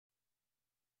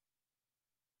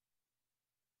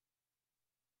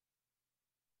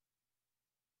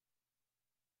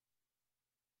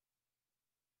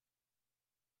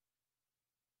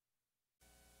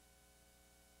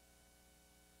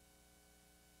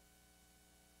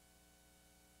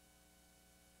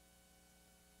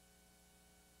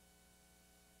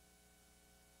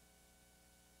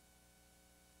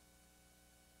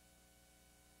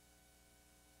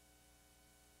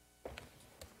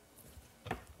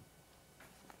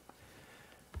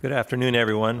Good afternoon,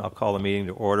 everyone. I'll call the meeting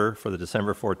to order for the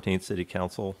December 14th City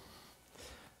Council.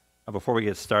 Before we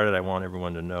get started, I want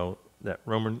everyone to know that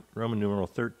Roman numeral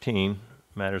 13,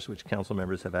 matters which council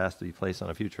members have asked to be placed on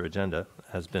a future agenda,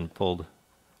 has been pulled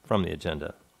from the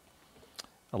agenda,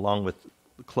 along with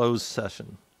the closed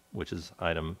session, which is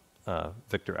item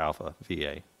Victor Alpha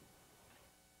VA,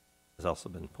 has also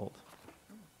been pulled.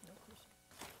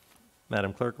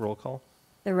 Madam Clerk, roll call.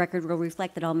 The record will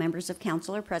reflect that all members of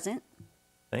council are present.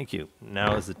 Thank you.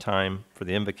 Now is the time for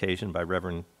the invocation by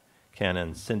Reverend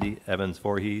Canon Cindy Evans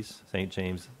Voorhees, St.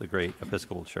 James the Great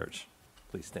Episcopal Church.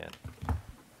 Please stand.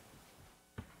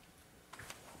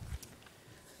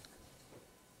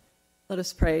 Let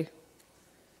us pray.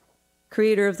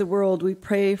 Creator of the world, we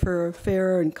pray for a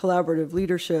fair and collaborative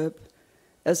leadership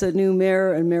as a new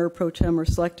mayor and mayor pro tem are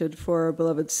selected for our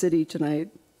beloved city tonight.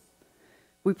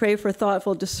 We pray for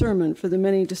thoughtful discernment for the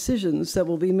many decisions that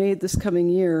will be made this coming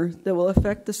year that will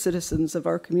affect the citizens of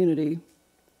our community.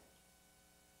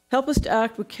 Help us to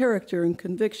act with character and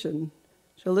conviction,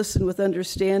 to listen with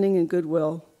understanding and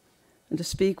goodwill, and to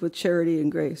speak with charity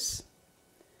and grace.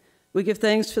 We give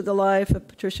thanks for the life of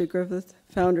Patricia Griffith,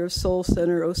 founder of Soul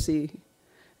Center OC,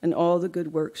 and all the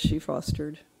good works she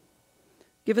fostered.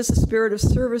 Give us a spirit of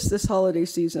service this holiday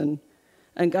season,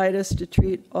 and guide us to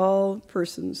treat all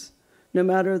persons, no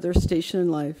matter their station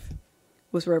in life,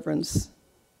 with reverence.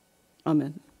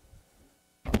 Amen.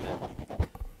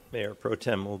 Mayor Pro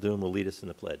Tem Muldoon will lead us in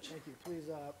the pledge. Thank you. Please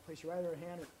place your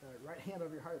right hand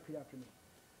over your heart. Repeat after me.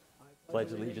 I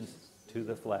pledge allegiance to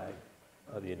the flag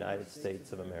of the United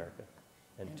States of America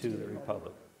and to the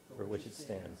republic for which it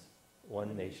stands,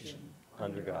 one nation,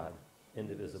 under God,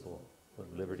 indivisible, with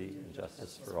liberty and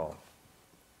justice for all.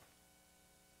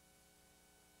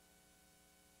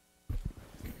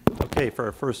 Okay, for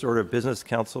our first order of business,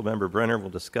 Council Member Brenner will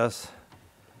discuss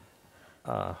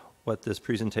what this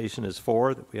presentation is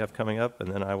for that we have coming up,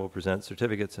 and then I will present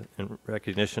certificates in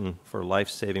recognition for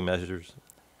life-saving measures.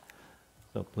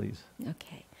 So please.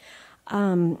 Okay.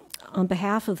 On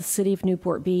behalf of the City of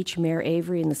Newport Beach, Mayor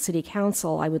Avery, and the City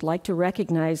Council, I would like to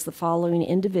recognize the following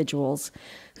individuals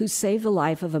who saved the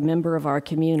life of a member of our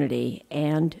community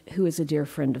and who is a dear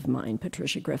friend of mine,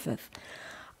 Patricia Griffith.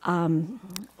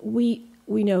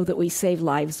 We know that we save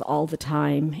lives all the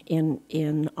time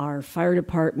in our fire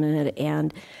department,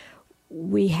 and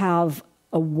we have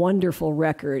a wonderful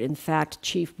record. In fact,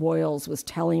 Chief Boyles was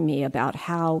telling me about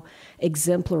how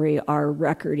exemplary our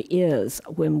record is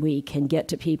when we can get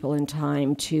to people in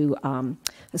time to,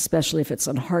 especially if it's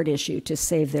a heart issue, to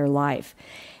save their life.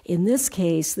 In this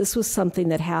case, this was something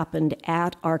that happened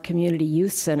at our community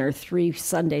youth center 3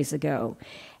 Sundays ago.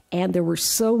 And there were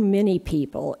so many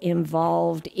people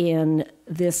involved in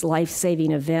this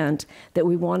life-saving event that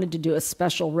we wanted to do a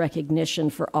special recognition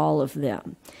for all of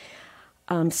them.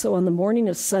 So on the morning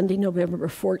of Sunday, November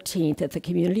 14th, at the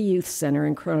Community Youth Center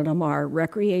in Corona del Mar,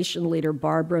 Recreation Leader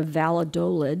Barbara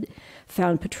Valladolid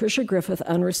found Patricia Griffith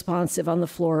unresponsive on the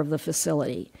floor of the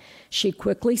facility. She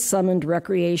quickly summoned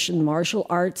Recreation Martial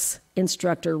Arts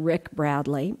instructor Rick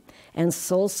Bradley and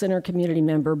Soul Center community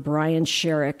member Brian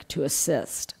Sherrick to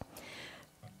assist.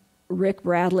 Rick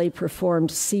Bradley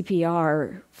performed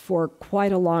CPR for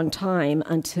quite a long time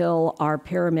until our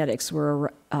paramedics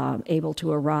were able to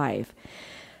arrive.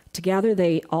 Together,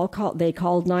 they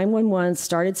called 911,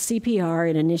 started CPR,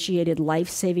 and initiated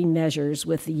life-saving measures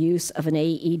with the use of an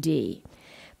AED.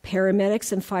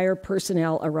 Paramedics and fire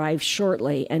personnel arrived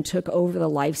shortly and took over the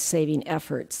life-saving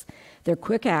efforts. Their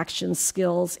quick action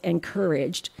skills and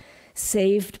courage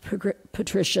saved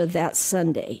Patricia that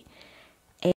Sunday.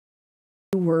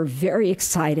 We're very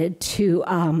excited to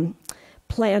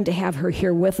plan to have her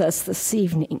here with us this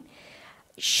evening.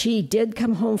 She did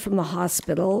come home from the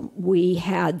hospital. We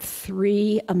had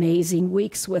 3 amazing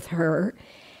weeks with her,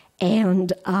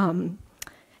 and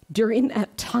during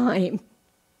that time,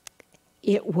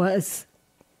 it was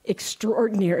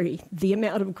extraordinary, the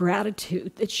amount of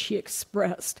gratitude that she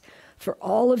expressed for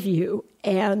all of you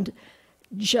and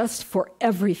just for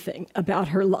everything about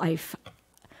her life.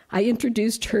 I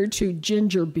introduced her to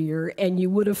ginger beer, and you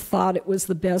would have thought it was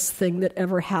the best thing that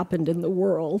ever happened in the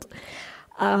world.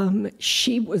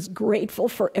 She was grateful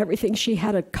for everything. She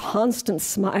had a constant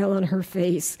smile on her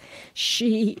face.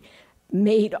 She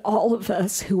made all of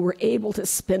us who were able to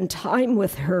spend time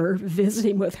with her,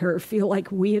 visiting with her, feel like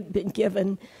we had been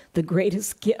given the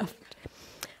greatest gift.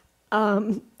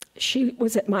 She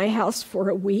was at my house for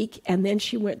a week, and then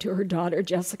she went to her daughter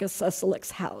Jessica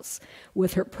Susselik's house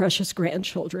with her precious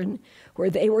grandchildren, where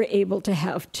they were able to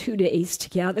have 2 days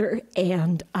together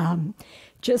and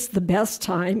just the best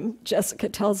time. Jessica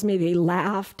tells me they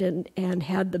laughed and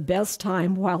had the best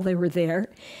time while they were there.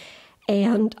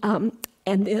 And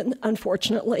then,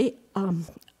 unfortunately,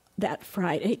 that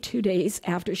Friday, 2 days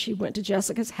after she went to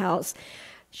Jessica's house,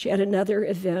 she had another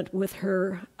event with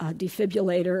her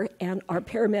defibrillator, and our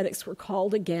paramedics were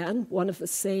called again. One of the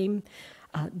same,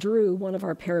 Drew, one of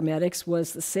our paramedics,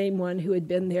 was the same one who had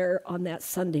been there on that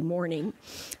Sunday morning.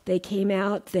 They came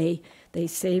out, they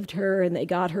saved her, and they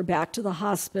got her back to the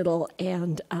hospital,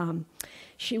 and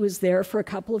she was there for a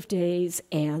couple of days,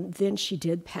 and then she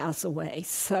did pass away.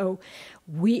 So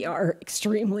we are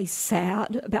extremely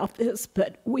sad about this,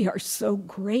 but we are so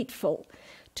grateful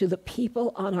to the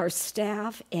people on our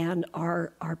staff and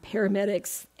our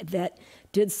paramedics that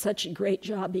did such a great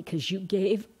job, because you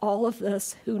gave all of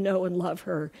us who know and love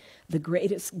her the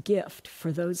greatest gift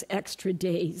for those extra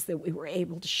days that we were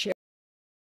able to share.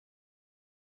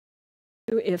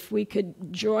 If we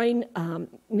could join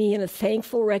me in a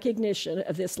thankful recognition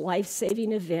of this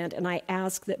life-saving event, and I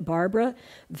ask that Barbara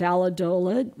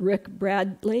Valadola, Rick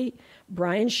Bradley,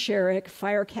 Brian Sherrick,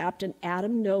 Fire Captain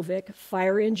Adam Novick,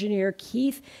 Fire Engineer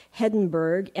Keith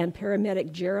Hedenberg, and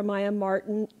paramedics Jeremiah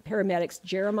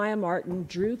Martin,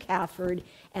 Drew Cafford,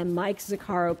 and Mike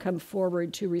Zaccaro come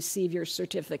forward to receive your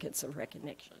certificates of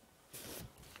recognition.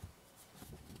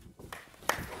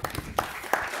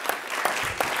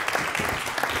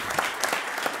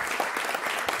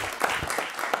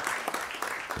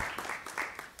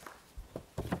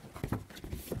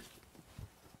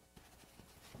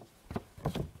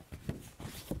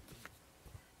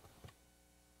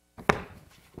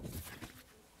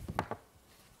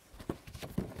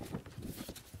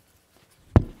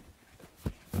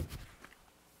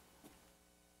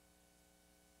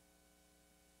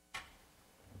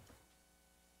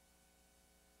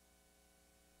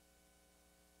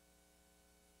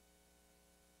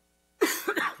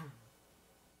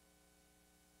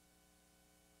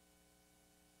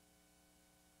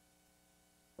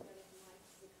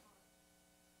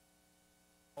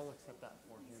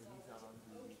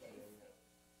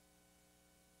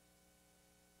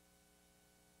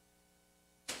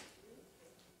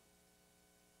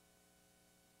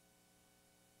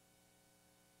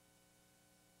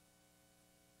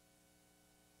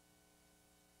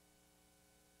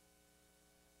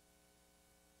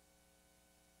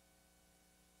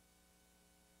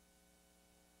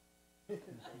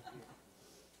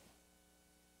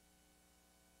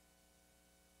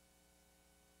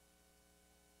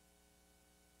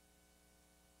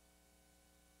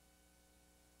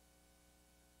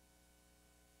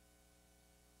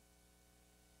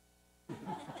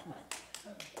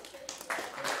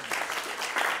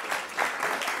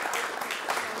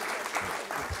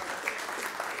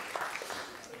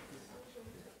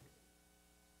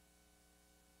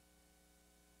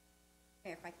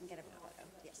 Here, if I can get a photo.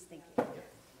 Yes, thank you.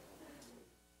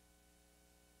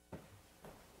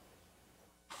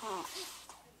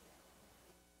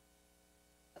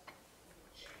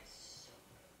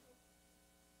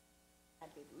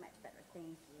 That'd be much better.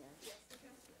 Thank you.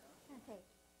 Okay.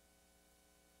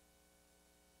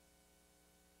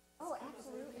 Oh,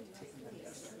 absolutely.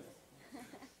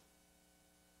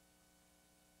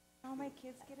 All my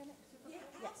kids get in it?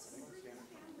 Yes.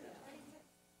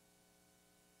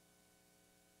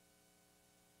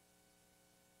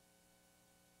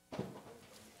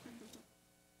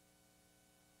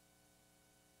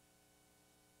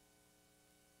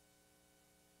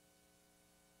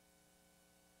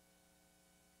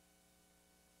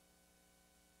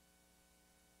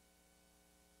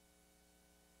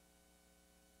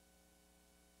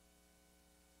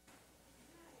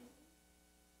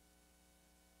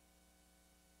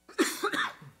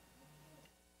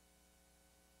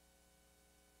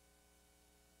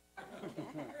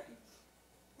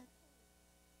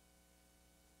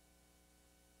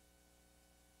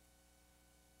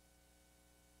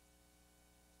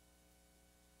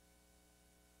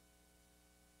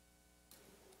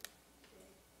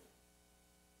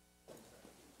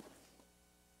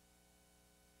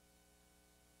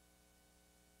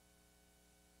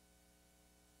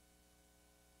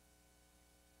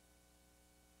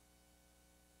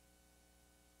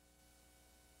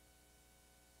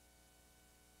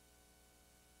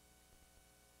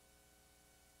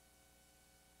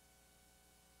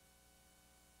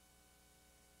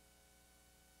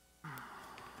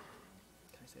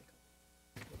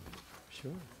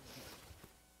 Sure.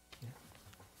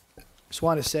 Just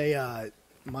want to say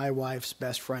my wife's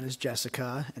best friend is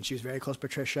Jessica, and she was very close to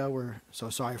Patricia. We're so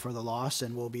sorry for the loss,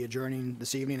 and we'll be adjourning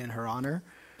this evening in her honor.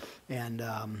 And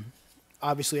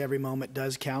obviously every moment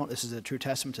does count. This is a true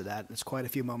testament to that. It's quite a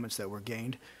few moments that were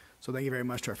gained. So thank you very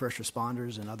much to our first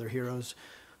responders and other heroes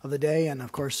of the day, and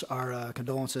of course our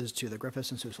condolences to the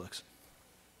Griffiths and Suslicks.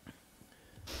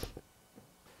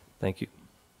 Thank you.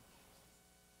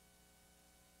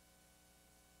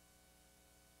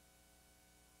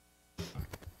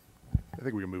 I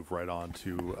think we can move right on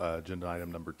to agenda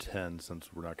item number 10, since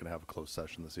we're not going to have a closed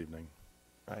session this evening.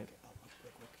 Right.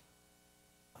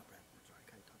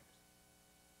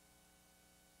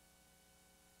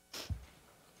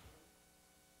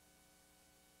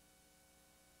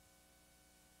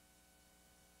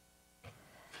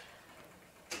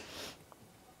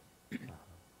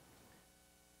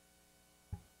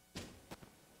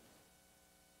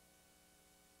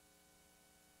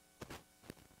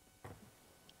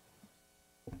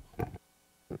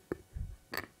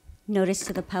 Notice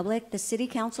to the public, the City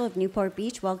Council of Newport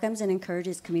Beach welcomes and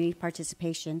encourages community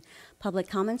participation. Public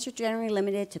comments are generally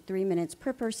limited to 3 minutes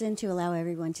per person to allow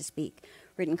everyone to speak.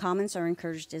 Written comments are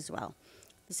encouraged as well.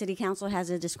 The City Council has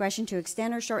a discretion to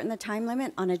extend or shorten the time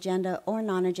limit on agenda or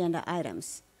non-agenda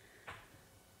items.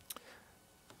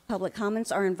 Public comments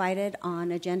are invited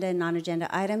on agenda and non-agenda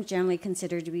items generally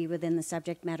considered to be within the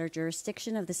subject matter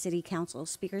jurisdiction of the City Council.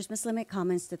 Speakers must limit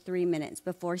comments to 3 minutes.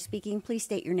 Before speaking, please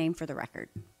state your name for the record.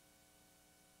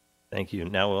 Thank you.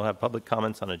 Now we'll have public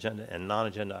comments on agenda and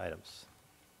non-agenda items.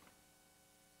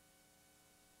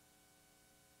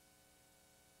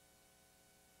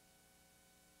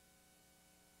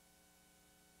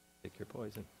 Pick your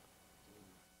poison.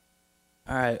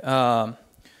 All right.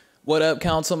 What up,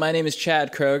 Council? My name is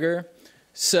Chad Kroger.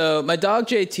 So my dog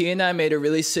JT and I made a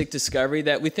really sick discovery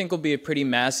that we think will be a pretty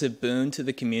massive boon to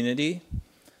the community.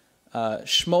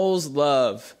 Schmoles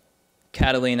love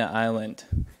Catalina Island.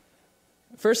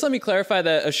 First, let me clarify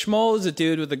that a schmole is a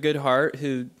dude with a good heart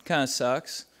who kind of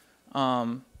sucks.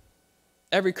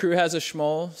 Every crew has a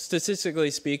schmole.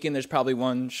 Statistically speaking, there's probably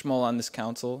one schmole on this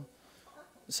council.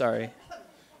 Sorry.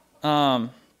 And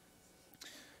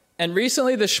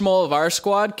recently, the schmole of our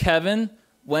squad, Kevin,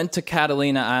 went to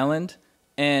Catalina Island,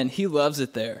 and he loves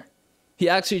it there. He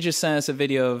actually just sent us a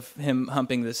video of him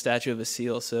humping the statue of a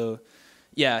seal. So,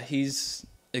 yeah, he's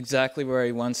exactly where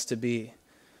he wants to be.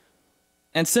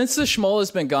 And since the schmole has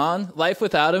been gone, life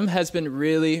without him has been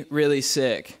really, really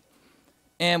sick.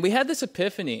 And we had this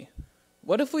epiphany.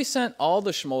 What if we sent all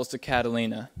the schmoles to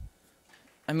Catalina?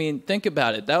 I mean, think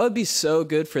about it. That would be so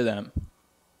good for them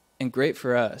and great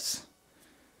for us.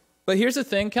 But here's the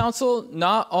thing, Council.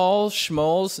 Not all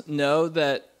schmoles know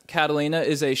that Catalina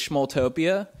is a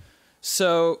schmoltopia.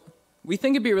 So we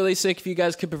think it'd be really sick if you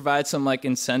guys could provide some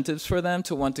incentives for them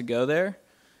to want to go there.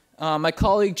 My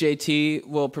colleague JT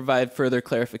will provide further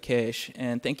clarification,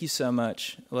 and thank you so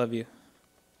much. I love you.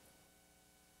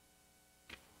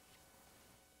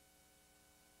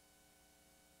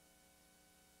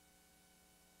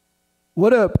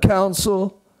 What up,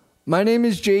 Council? My name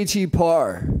is JT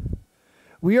Parr.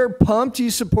 We are pumped you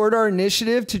support our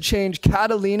initiative to change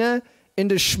Catalina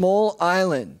into Schmole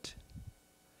Island.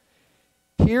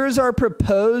 Here is our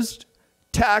proposed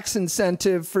tax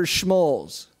incentive for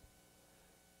schmoles.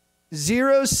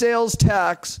 0 sales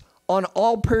tax on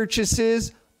all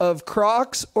purchases of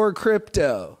Crocs or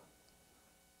crypto.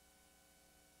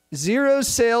 0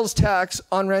 sales tax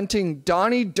on renting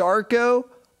Donnie Darko,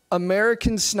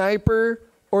 American Sniper,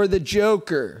 or the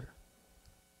Joker.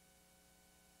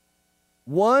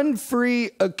 1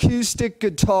 free acoustic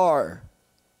guitar.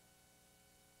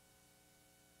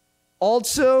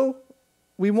 Also,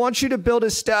 we want you to build a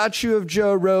statue of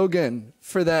Joe Rogan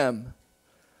for them.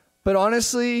 But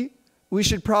honestly, we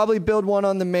should probably build one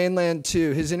on the mainland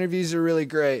too. His interviews are really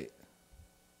great.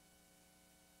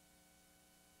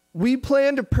 We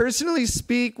plan to personally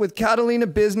speak with Catalina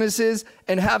businesses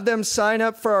and have them sign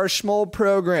up for our schmole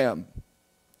program.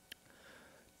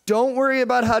 Don't worry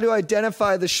about how to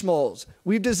identify the schmoles.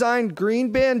 We've designed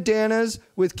green bandanas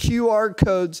with QR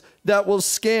codes that will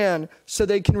scan so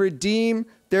they can redeem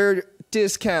their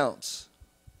discounts.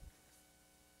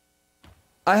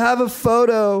 I have a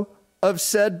photo of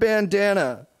said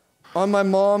bandana on my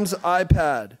mom's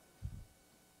iPad.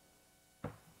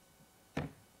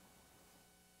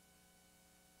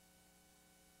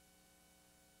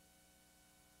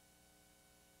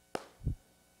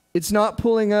 It's not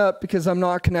pulling up because I'm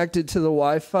not connected to the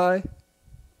Wi-Fi.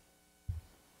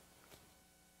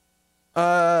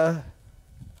 I'll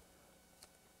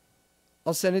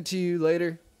send it to you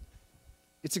later.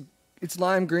 It's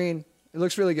lime green. It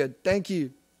looks really good. Thank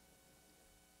you.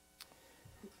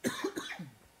 Do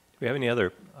we have any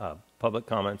other public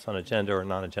comments on agenda or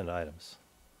non-agenda items?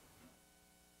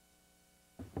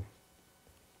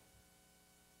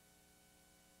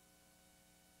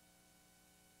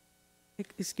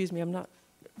 Excuse me, I'm not,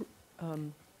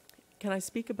 can I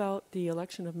speak about the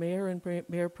election of mayor and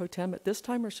mayor pro tem at this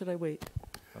time, or should I wait?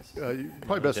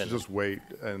 Probably best to just wait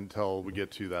until we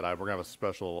get to that item. We're going to have a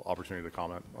special opportunity to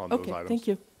comment on those items. Okay, thank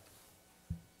you.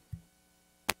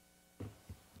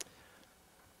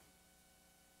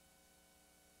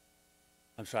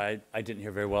 I'm sorry, I didn't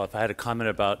hear very well. If I had a comment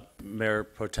about Mayor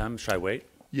Pro Tem, should I wait?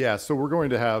 Yeah, so we're going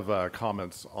to have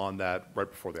comments on that right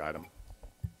before the item.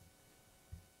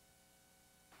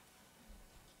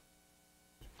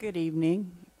 Good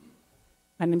evening.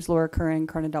 My name is Laura Curran,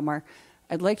 Corona Del Mar.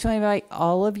 I'd like to invite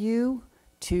all of you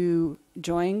to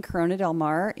join Corona Del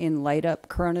Mar in Light Up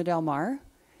Corona Del Mar.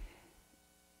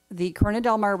 The Corona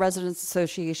Del Mar Residents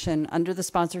Association, under the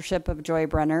sponsorship of Joy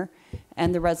Brenner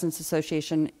and the Residents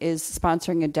Association, is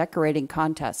sponsoring a decorating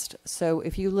contest. So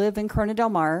if you live in Corona Del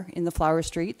Mar, in the Flower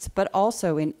Streets, but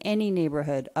also in any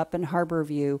neighborhood, up in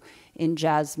Harborview, in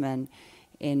Jasmine,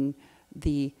 in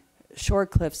the Shore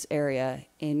Cliffs area,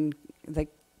 in the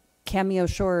Cameo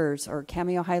Shores or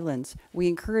Cameo Highlands, we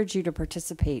encourage you to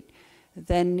participate.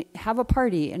 Then have a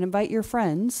party and invite your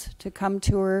friends to come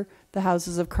tour the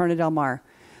houses of Corona Del Mar.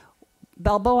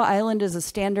 Balboa Island is a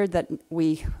standard that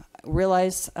we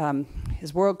realize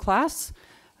is world class,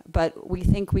 but we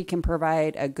think we can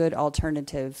provide a good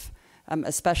alternative,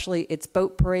 especially it's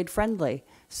boat parade friendly.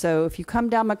 So if you come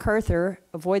down MacArthur,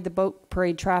 avoid the boat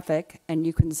parade traffic, and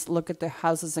you can look at the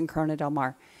houses in Corona Del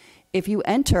Mar. If you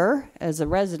enter as a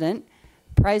resident,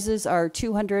 prizes are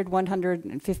 $200,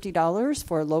 $150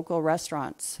 for local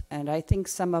restaurants. And I think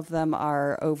some of them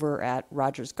are over at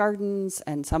Rogers Gardens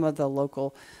and some of the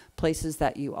local places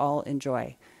that you all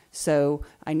enjoy. So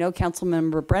I know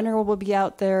Councilmember Brenner will be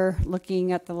out there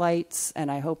looking at the lights,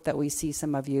 and I hope that we see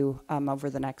some of you over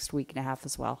the next week and a half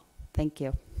as well. Thank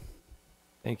you.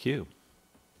 Thank you.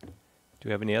 Do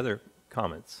we have any other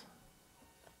comments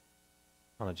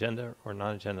on agenda or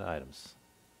non-agenda items?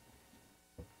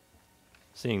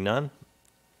 Seeing none,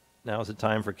 now is the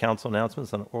time for council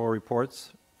announcements on oral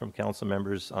reports from council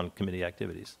members on committee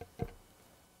activities.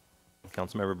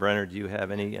 Councilmember Brenner, do you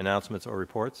have any announcements or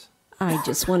reports? I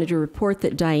just wanted to report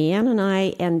that Diane and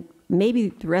I, and maybe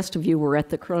the rest of you were at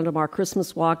the Corona Del Mar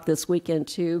Christmas Walk this weekend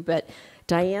too, but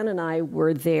Diane and I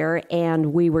were there,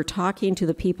 and we were talking to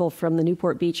the people from the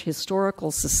Newport Beach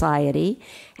Historical Society,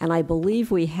 and I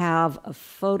believe we have a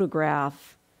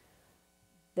photograph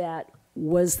that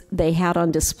they had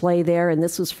on display there, and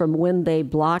this was from when they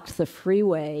blocked the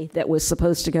freeway that was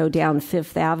supposed to go down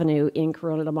Fifth Avenue in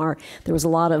Corona Del Mar. There was a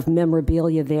lot of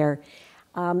memorabilia there.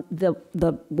 The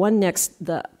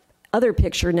other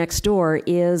picture next door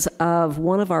is of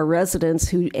one of our residents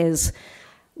who is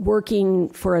working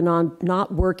for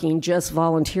not working, just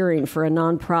volunteering for a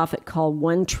nonprofit called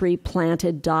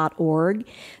OneTreePlanted.org.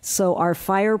 So our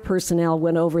fire personnel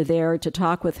went over there to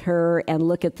talk with her and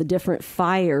look at the different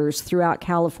fires throughout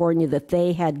California that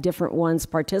they had different ones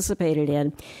participated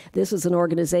in. This is an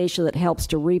organization that helps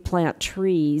to replant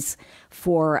trees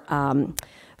for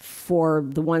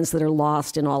the ones that are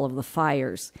lost in all of the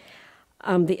fires.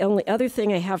 The only other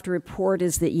thing I have to report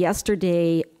is that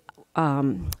yesterday,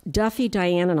 Duffy,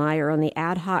 Diane, and I are on the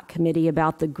ad hoc committee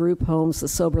about the group homes, the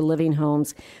sober living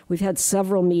homes. We've had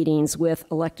several meetings with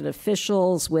elected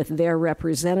officials, with their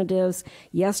representatives.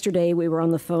 Yesterday, we were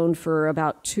on the phone for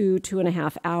about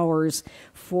 2.5 hours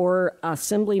for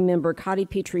Assembly Member Cotty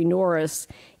Petrie Norris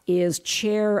is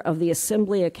chair of the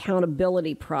Assembly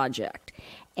Accountability Project.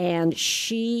 And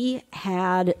she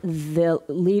had the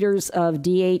leaders of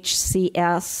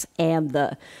DHCS and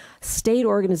the state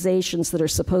organizations that are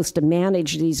supposed to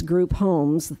manage these group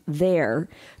homes there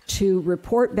to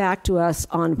report back to us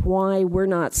on why we're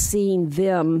not seeing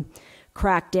them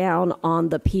crack down on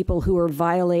the people who are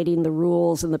violating the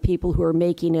rules and the people who are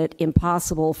making it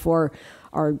impossible for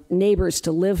our neighbors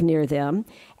to live near them,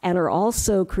 and are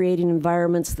also creating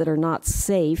environments that are not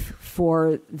safe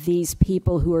for these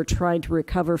people who are trying to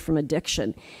recover from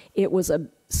addiction. It was a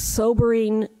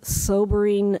sobering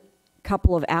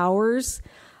couple of hours.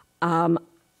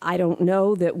 I don't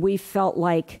know that we felt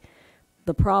like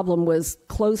the problem was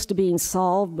close to being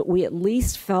solved, but we at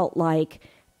least felt like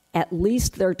at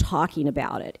least they're talking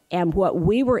about it. And what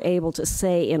we were able to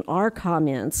say in our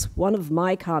comments, one of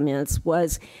my comments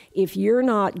was, if you're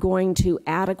not going to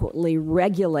adequately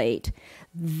regulate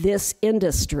this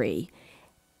industry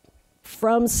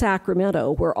from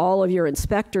Sacramento, where all of your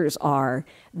inspectors are,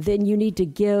 then you need to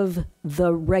give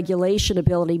the regulation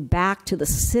ability back to the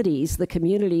cities, the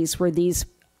communities where these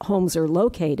homes are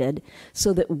located,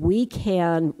 so that we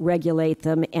can regulate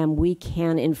them and we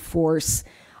can enforce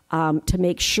to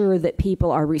make sure that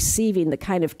people are receiving the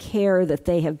kind of care that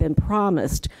they have been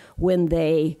promised when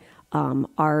they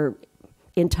are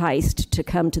enticed to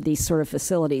come to these sort of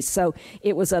facilities. So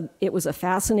it was a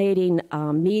fascinating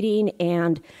meeting,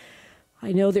 and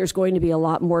I know there's going to be a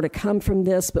lot more to come from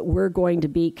this, but we're going to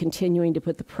be continuing to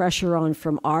put the pressure on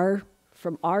from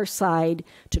our side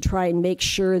to try and make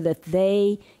sure that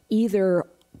they either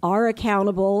are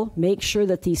accountable, make sure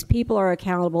that these people are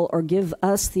accountable, or give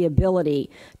us the ability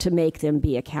to make them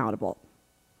be accountable.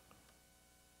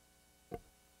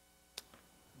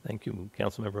 Thank you.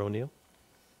 Councilmember O'Neill.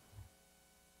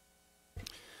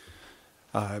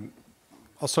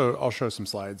 Also, I'll show some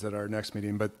slides at our next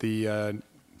meeting, but the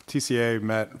TCA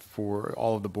met for,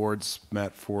 all of the boards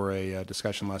met for a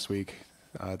discussion last week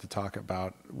to talk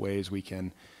about ways we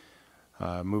can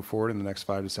move forward in the next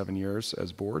 5 to 7 years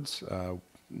as boards.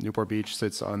 Newport Beach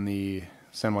sits on the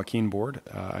San Joaquin board.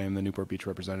 I am the Newport Beach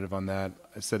representative on that.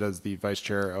 I sit as the vice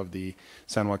chair of the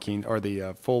San Joaquin, or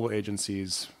the full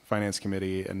agency's finance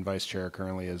committee, and vice chair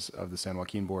currently is of the San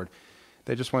Joaquin board.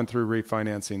 They just went through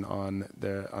refinancing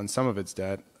on some of its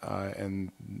debt,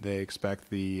 and they expect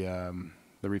the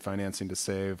refinancing to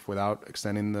save, without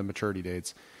extending the maturity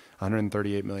dates,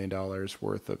 $138 million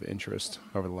worth of interest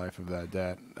over the life of that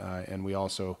debt. And we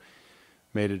also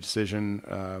made a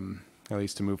decision, at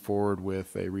least to move forward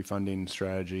with a refunding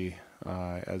strategy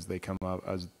as they come up,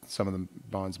 as some of the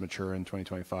bonds mature in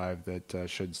 2025, that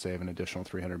should save an additional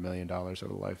 $300 million over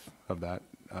the life of that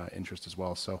interest as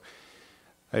well. So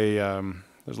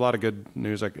there's a lot of good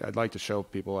news. I'd like to show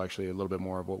people actually a little bit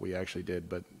more of what we actually did,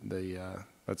 but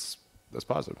that's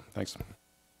positive. Thanks.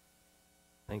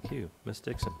 Thank you. Ms.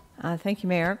 Dixon. Thank you,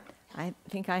 Mayor. I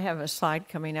think I have a slide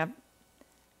coming up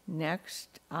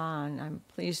next. I'm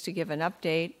pleased to give an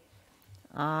update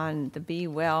on the Be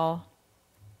Well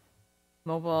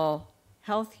Mobile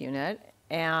Health Unit.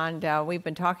 And we've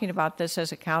been talking about this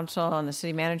as a council, and the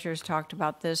city managers talked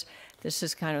about this. This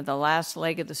is kind of the last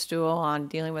leg of the stool on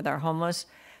dealing with our homeless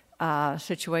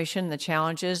situation, the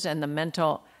challenges, and the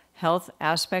mental health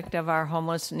aspect of our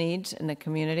homeless needs in the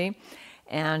community.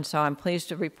 And so I'm pleased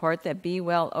to report that Be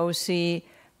Well OC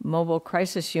Mobile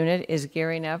Crisis Unit is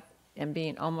gearing up and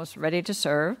being almost ready to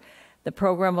serve. The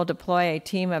program will deploy a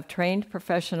team of trained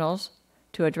professionals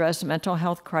to address mental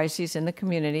health crises in the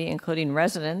community, including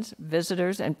residents,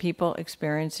 visitors, and people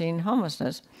experiencing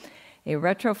homelessness. A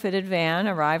retrofitted van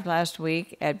arrived last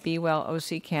week at Be Well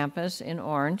OC campus in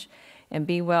Orange, and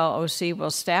Be Well OC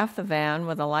will staff the van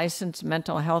with a licensed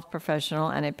mental health professional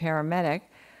and a paramedic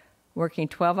working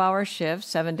 12-hour shifts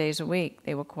 7 days a week.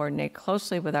 They will coordinate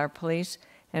closely with our police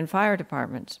and fire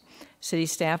departments. City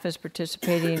staff is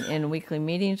participating in weekly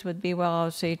meetings with Be Well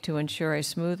OC to ensure a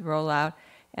smooth rollout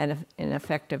and an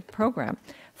effective program.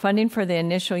 Funding for the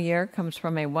initial year comes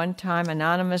from a one-time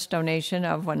anonymous donation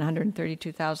of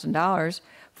 $132,000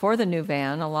 for the new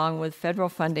van, along with federal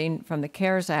funding from the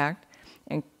CARES Act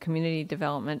and Community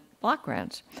Development Block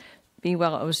Grants. Be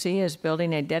Well OC is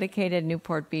building a dedicated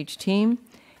Newport Beach team,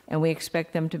 and we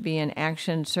expect them to be in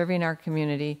action serving our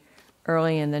community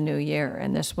early in the new year.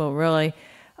 And this will really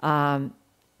be an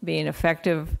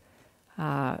effective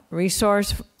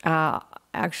resource,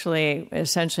 actually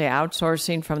essentially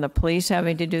outsourcing from the police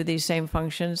having to do these same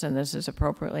functions, and this is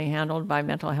appropriately handled by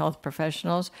mental health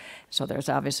professionals. So there's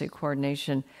obviously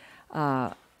coordination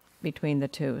between the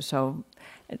two. So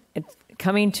it's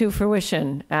coming to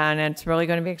fruition, and it's really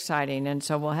going to be exciting. And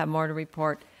so we'll have more to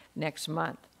report next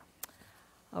month.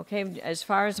 Okay, as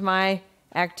far as my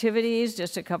activities,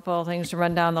 just a couple of things to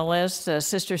run down the list. The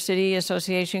Sister City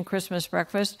Association Christmas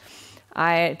Breakfast.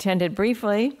 I attended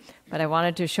briefly, but I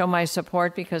wanted to show my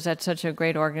support because that's such a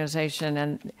great organization.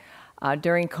 And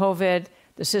during COVID,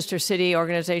 the Sister City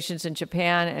organizations in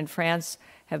Japan and France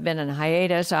have been in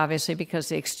hiatus, obviously, because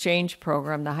the exchange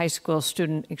program, the high school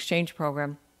student exchange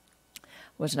program,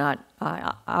 was not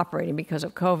operating because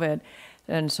of COVID.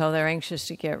 And so they're anxious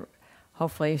to get,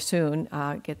 hopefully soon,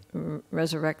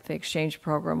 resurrect the exchange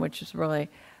program, which is really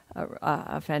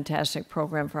a fantastic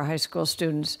program for high school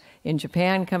students in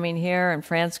Japan coming here and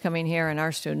France coming here, and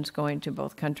our students going to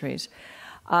both countries.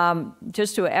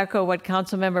 Just to echo what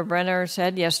Councilmember Brenner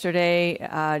said yesterday,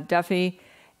 Duffy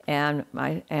and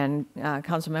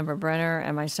Councilmember Brenner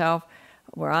and myself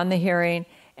were on the hearing,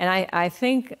 and I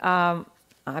think, I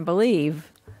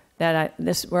believe that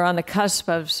we're on the cusp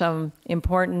of some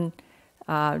important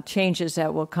changes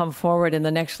that will come forward in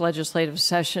the next legislative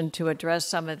session to address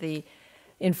some of the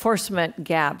enforcement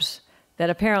gaps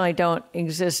that apparently don't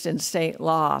exist in state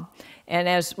law. And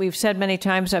as we've said many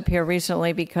times up here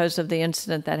recently, because of the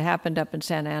incident that happened up in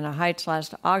Santa Ana Heights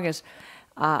last August,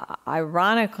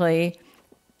 ironically,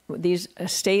 these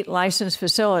state licensed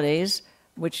facilities,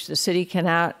 which the city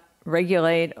cannot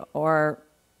regulate or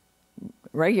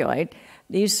regulate.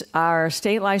 These are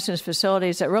state licensed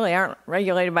facilities that really aren't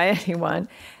regulated by anyone.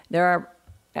 Nor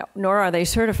are they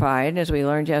certified, as we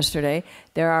learned yesterday.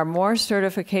 There are more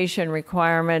certification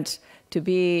requirements to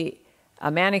be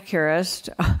a manicurist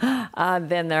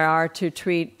than there are to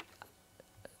treat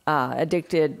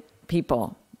addicted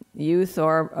people, youth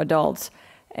or adults.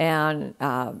 And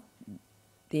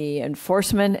the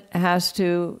enforcement has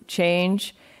to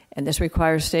change, and this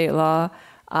requires state law.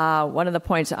 One of the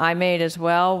points I made as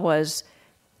well was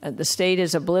the state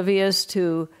is oblivious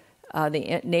to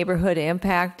the neighborhood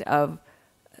impact of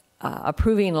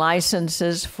approving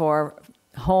licenses for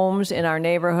homes in our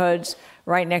neighborhoods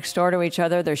right next door to each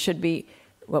other. There should be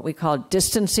what we call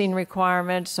distancing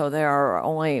requirements, so there are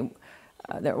only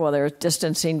there's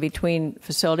distancing between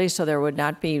facilities, so there would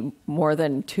not be more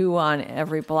than 2 on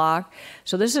every block.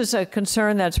 So this is a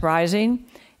concern that's rising,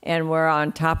 and we're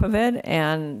on top of it.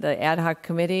 And the ad hoc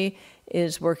committee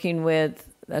is working with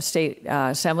the state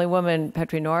Assemblywoman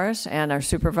Petri Norris and our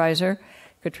supervisor,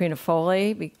 Katrina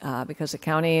Foley, because the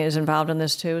county is involved in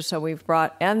this too. So we've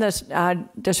brought, and the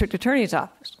district attorney's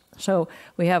office. So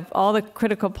we have all the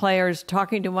critical players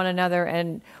talking to one another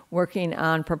and working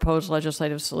on proposed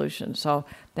legislative solutions. So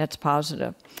that's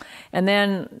positive. And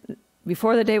then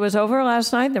before the day was over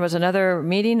last night, there was another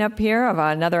meeting up here of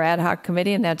another ad hoc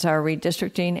committee, and that's our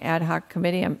redistricting ad hoc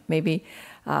committee. And maybe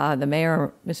the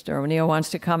mayor, Mr. O'Neill, wants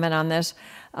to comment on this.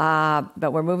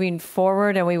 But we're moving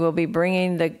forward, and we will be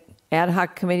bringing the ad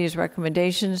hoc committee's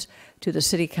recommendations to the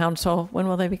city council. When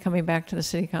will they be coming back to the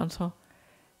city council?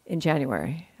 In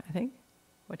January, I think.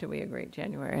 What did we agree?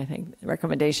 January, I think.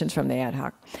 Recommendations from the ad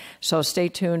hoc. So stay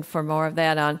tuned for more of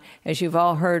that on, as you've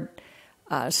all heard,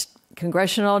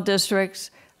 congressional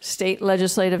districts, state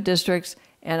legislative districts,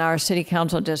 and our city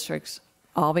council districts,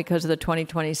 all because of the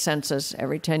 2020 census.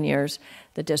 Every 10 years,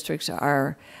 the districts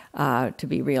are to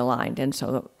be realigned. And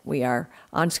so we are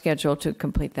on schedule to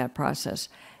complete that process.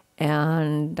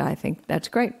 And I think that's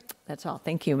great. That's all.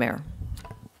 Thank you, Mayor.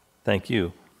 Thank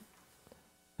you.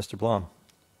 Mr. Blom.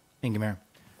 Thank you, Mayor.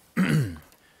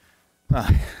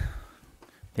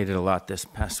 They did a lot this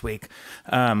past week.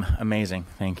 Amazing.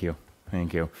 Thank you.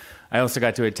 Thank you. I also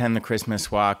got to attend the Christmas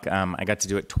walk. I got to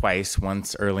do it twice,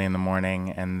 once early in the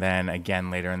morning and then again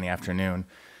later in the afternoon.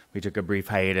 We took a brief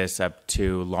hiatus up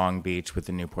to Long Beach with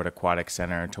the Newport Aquatic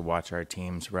Center to watch our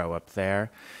teams row up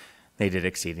there. They did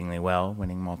exceedingly well,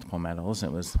 winning multiple medals.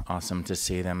 It was awesome to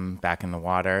see them back in the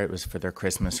water. It was for their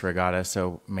Christmas regatta,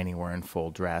 so many were in full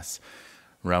dress,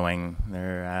 rowing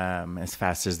there as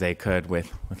fast as they could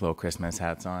with little Christmas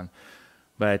hats on.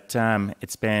 But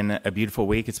it's been a beautiful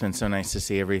week. It's been so nice to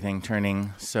see everything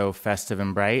turning so festive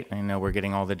and bright. I know we're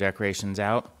getting all the decorations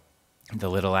out. The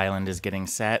little island is getting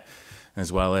set,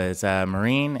 as well as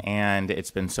Marine, and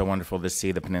it's been so wonderful to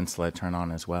see the peninsula turn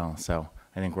on as well. So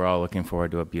I think we're all looking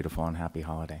forward to a beautiful and happy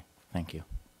holiday. Thank you.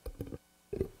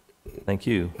 Thank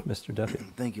you. Mr. Duffy.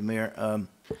 Thank you, Mayor.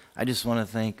 I just want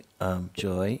to thank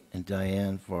Joy and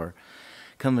Diane for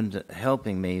coming to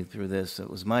helping me through this. It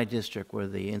was my district where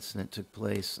the incident took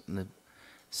place and the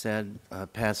sad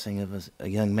passing of a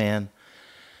young man.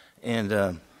 And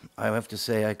I have to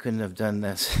say I couldn't have done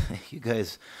this. You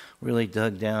guys really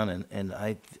dug down, and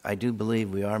I do believe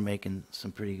we are making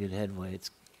some pretty good headway. It's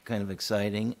kind of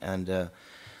exciting, and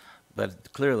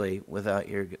but clearly without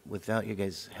you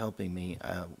guys helping me,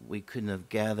 we couldn't have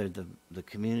gathered the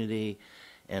community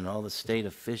and all the state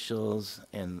officials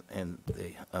and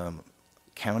the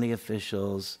county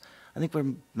officials. I think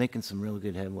we're making some real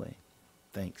good headway.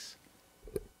 Thanks.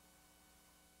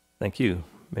 Thank you.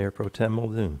 Mayor Pro Tem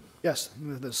Muldoon. Yes,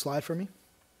 the slide for me.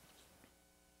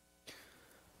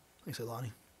 Thanks,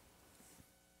 Alani.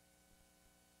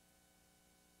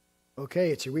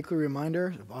 Okay, it's your weekly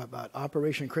reminder about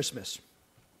Operation Christmas.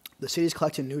 The city is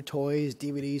collecting new toys,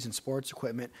 DVDs, and sports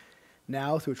equipment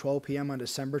now through 12 p.m. on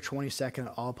December 22nd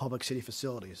at all public city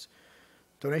facilities.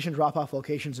 Donation drop-off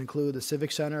locations include the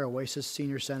Civic Center, Oasis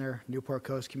Senior Center, Newport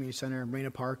Coast Community Center, Marina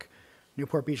Park,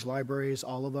 Newport Beach Libraries,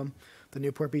 all of them, the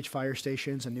Newport Beach Fire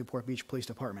Stations, and Newport Beach Police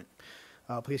Department.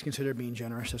 Please consider being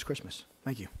generous this Christmas.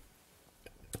 Thank you.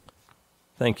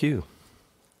 Thank you.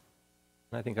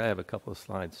 I think I have a couple of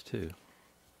slides too.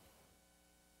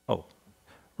 Oh,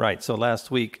 right. So last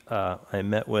week I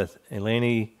met with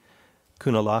Eleni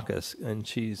Kounalakis, and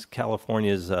she's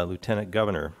California's lieutenant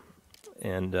governor.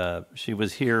 And she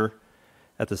was here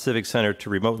at the Civic Center to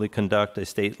remotely conduct a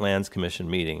state lands commission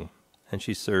meeting. And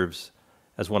she serves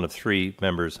as one of 3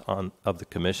 members of the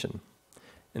commission.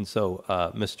 And so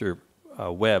Mr.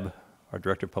 Webb, our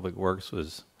director of public works,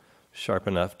 was sharp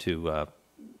enough to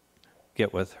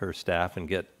get with her staff and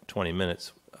get 20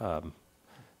 minutes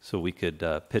so we could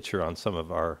pitch her on some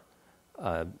of our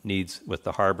needs with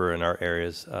the harbor in our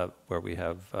areas where we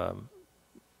have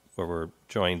where we're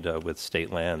joined with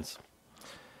state lands.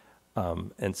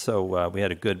 And so we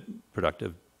had a good,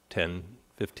 productive 10,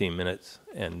 15 minutes,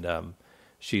 and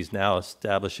she's now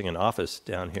establishing an office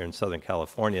down here in Southern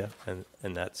California,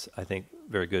 and that's, I think,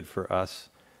 very good for us.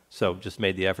 So just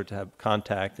made the effort to have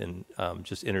contact and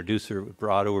just introduce her with a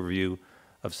broad overview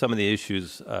of some of the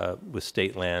issues with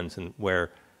state lands and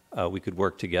where we could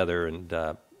work together and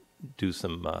do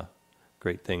some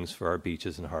great things for our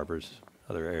beaches and harbors,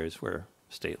 other areas where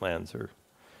state lands are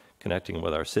connecting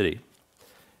with our city.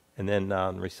 And then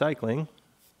on recycling,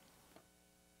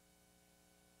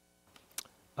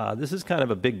 this is kind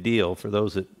of a big deal for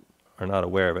those that are not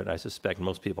aware of it. I suspect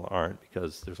most people aren't,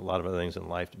 because there's a lot of other things in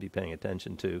life to be paying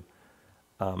attention to.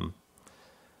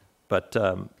 But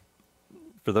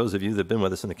for those of you that have been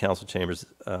with us in the council chambers,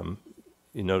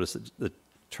 you notice that the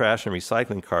trash and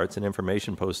recycling carts and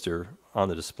information poster on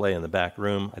the display in the back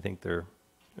room. I think they're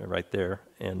right there.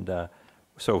 And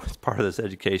so it's part of this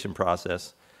education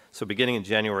process. So beginning in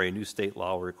January, a new state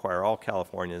law will require all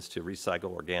Californians to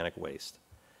recycle organic waste,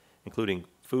 including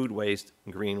food waste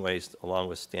and green waste, along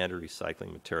with standard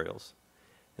recycling materials.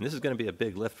 And this is going to be a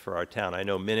big lift for our town. I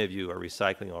know many of you are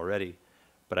recycling already,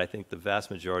 but I think the vast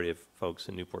majority of folks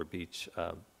in Newport Beach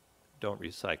don't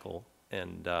recycle.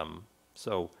 And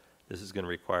so this is going to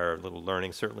require a little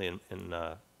learning, certainly in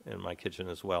my kitchen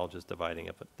as well, just dividing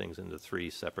up things into 3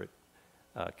 separate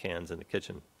cans in the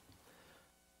kitchen.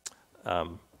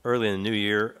 Early in the new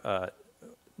year,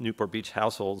 Newport Beach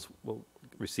households will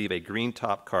receive a green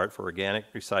top cart for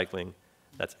organic recycling.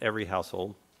 That's every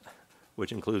household,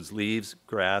 which includes leaves,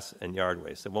 grass, and yard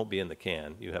waste. It won't be in the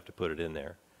can. You have to put it in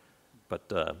there.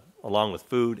 But along with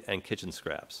food and kitchen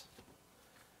scraps.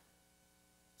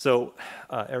 So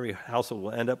every household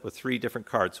will end up with 3 different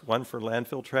carts, one for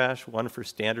landfill trash, one for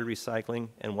standard recycling,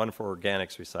 and one for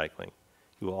organics recycling.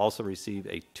 You will also receive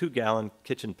a 2-gallon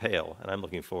kitchen pail, and I'm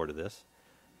looking forward to this,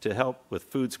 to help with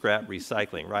food scrap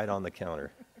recycling right on the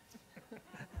counter.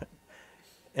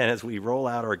 And as we roll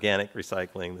out organic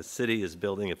recycling, the city is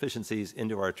building efficiencies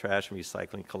into our trash and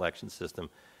recycling collection system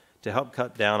to help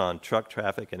cut down on truck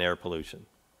traffic and air pollution.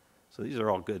 So these are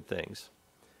all good things.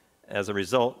 As a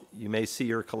result, you may see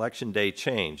your collection day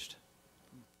changed.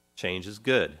 Change is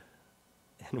good.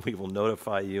 And we will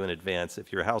notify you in advance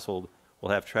if your household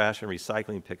will have trash and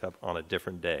recycling pickup on a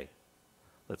different day.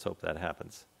 Let's hope that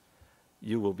happens.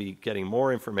 You will be getting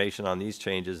more information on these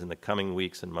changes in the coming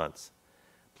weeks and months.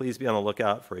 Please be on the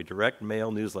lookout for a direct mail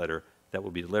newsletter that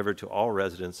will be delivered to all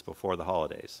residents before the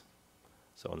holidays,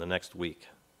 so in the next week.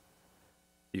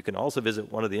 You can also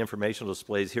visit one of the informational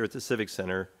displays here at the Civic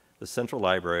Center, the Central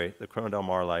Library, the Corona Del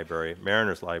Mar Library,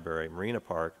 Mariners Library, Marina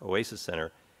Park, Oasis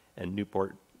Center, and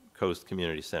Newport Coast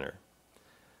Community Center.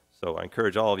 So I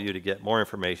encourage all of you to get more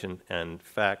information and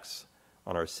facts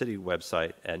on our city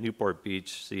website at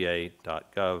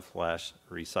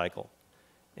newportbeachca.gov/recycle.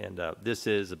 And this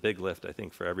is a big lift, I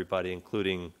think, for everybody,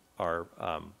 including our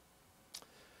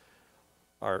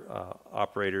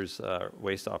operators,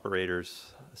 waste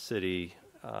operators, city.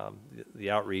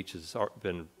 The outreach has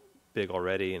been big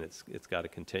already, and it's got to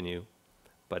continue.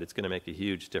 But it's going to make a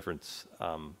huge difference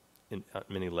in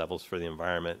many levels for the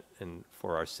environment and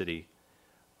for our city.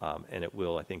 And it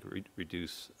will, I think,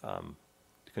 reduce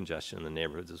congestion in the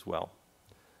neighborhoods as well.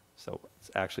 So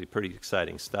it's actually pretty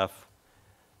exciting stuff.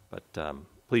 But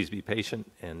please be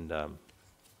patient, and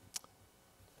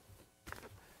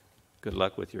good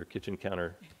luck with your kitchen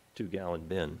counter 2-gallon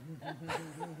bin.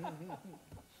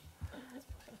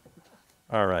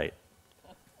 All right.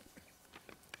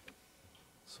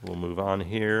 So we'll move on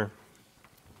here.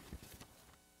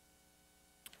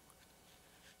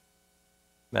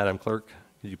 Madam Clerk,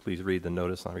 could you please read the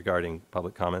notice regarding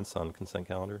public comments on consent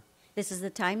calendar? This is the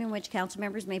time in which council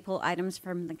members may pull items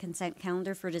from the consent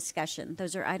calendar for discussion.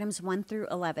 Those are items 1 through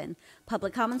 11.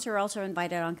 Public comments are also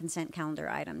invited on consent calendar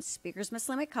items. Speakers must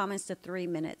limit comments to 3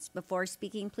 minutes. Before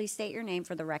speaking, please state your name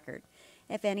for the record.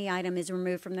 If any item is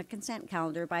removed from the consent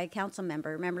calendar by a council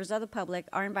member, members of the public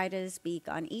are invited to speak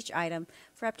on each item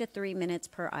for up to 3 minutes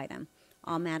per item.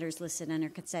 All matters listed under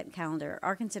consent calendar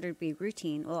are considered to be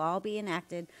routine, will all be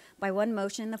enacted by one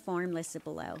motion in the form listed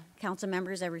below. Council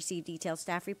members have received detailed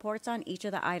staff reports on each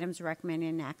of the items recommended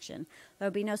in action. There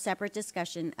will be no separate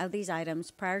discussion of these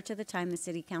items prior to the time the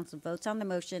City Council votes on the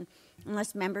motion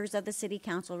unless members of the City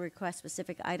Council request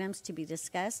specific items to be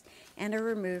discussed and are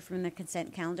removed from the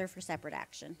consent calendar for separate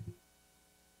action.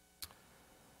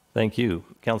 Thank you.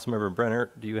 Councilmember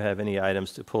Brenner, do you have any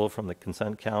items to pull from the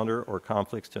consent calendar or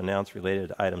conflicts to announce related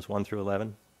to items 1 through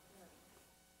 11?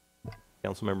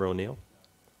 Councilmember O'Neill?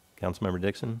 Councilmember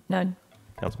Dixon? None.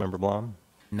 Councilmember Blom?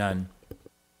 None.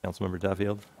 Councilmember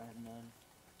Duffield?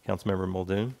 Councilmember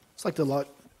Muldoon? I'd like to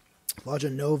lodge a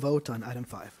no vote on item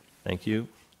 5. Thank you.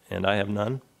 And I have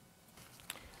none.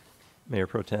 Mayor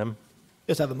Pro Tem,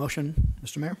 Yes, I have a motion,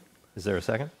 Mr. Mayor. is there a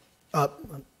second?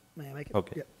 May I make it?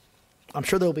 Okay. Yeah. I'm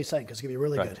sure there will be a second because it's going to be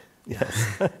really Right. good.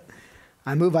 Yes.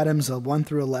 I move items 1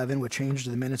 through 11 with change to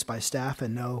the minutes by staff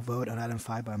and no vote on item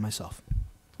 5 by myself.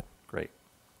 Great.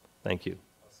 Thank you.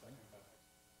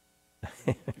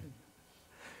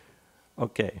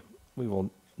 Okay, we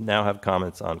will now have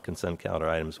comments on consent calendar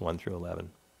items 1 through 11.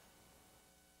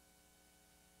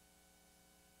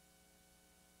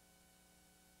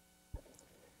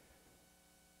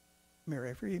 Mayor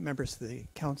Avery, members of the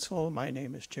council, my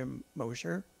name is Jim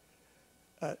Mosier.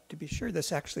 To be sure,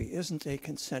 this actually isn't a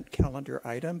consent calendar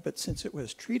item, but since it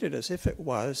was treated as if it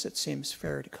was, it seems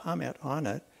fair to comment on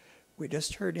it. We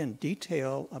just heard in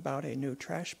detail about a new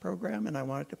trash program, and I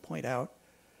wanted to point out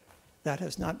that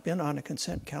has not been on a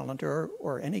consent calendar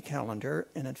or any calendar,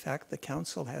 and in fact, the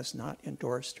council has not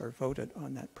endorsed or voted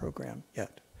on that program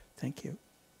yet. Thank you.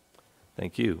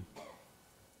 Thank you.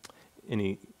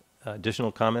 Any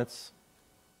additional comments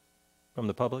from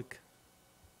the public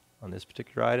on this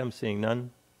particular item? Seeing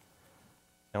none.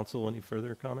 Council, any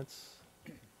further comments?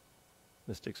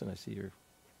 Ms. Dixon, I see you're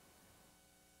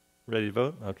ready to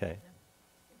vote? Okay.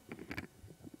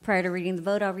 Prior to reading the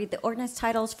vote, I'll read the ordinance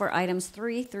titles for items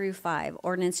 3 through 5.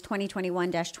 Ordinance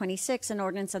 2021-26, an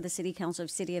ordinance of the City Council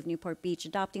of City of Newport Beach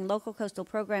adopting Local Coastal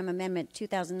Program Amendment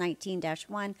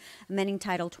 2019-1, amending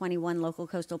Title 21 Local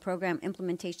Coastal Program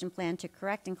Implementation Plan to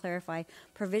correct and clarify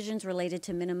provisions related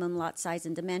to minimum lot size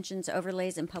and dimensions,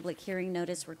 overlays, and public hearing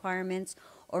notice requirements.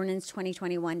 Ordinance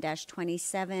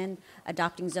 2021-27,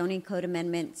 adopting zoning code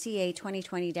amendment CA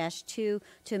 2020-2 to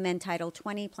amend Title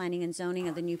 20, Planning and Zoning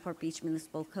of the Newport Beach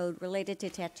Municipal Code related to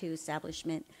tattoo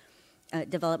establishment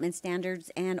development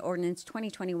standards, and Ordinance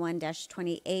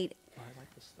 2021-28,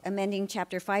 amending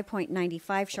Chapter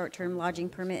 5.95, short-term lodging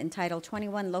permit, and Title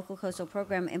 21, Local Coastal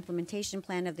Program Implementation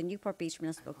Plan of the Newport Beach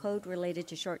Municipal Code related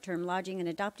to short-term lodging, and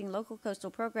adopting Local Coastal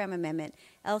Program Amendment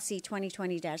LC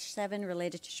 2020-7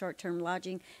 related to short-term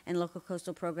lodging, and Local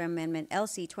Coastal Program Amendment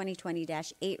LC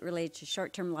 2020-8 related to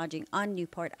short-term lodging on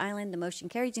Newport Island. The motion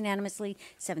carries unanimously,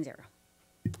 7-0.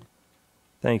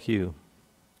 Thank you.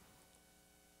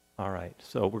 All right,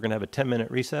 so we're going to have a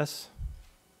 10-minute recess.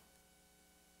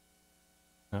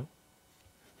 No?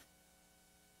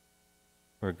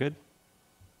 We're good?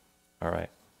 All right.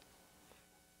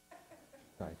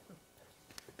 Sorry.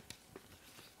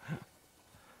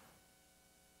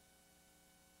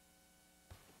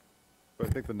 I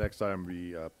think the next item will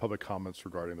be public comments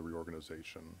regarding the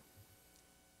reorganization.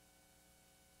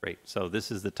 Great. So this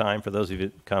is the time for those of you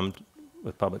who come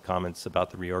with public comments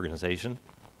about the reorganization.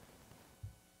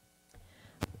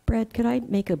 Brad, could I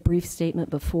make a brief statement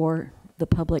before the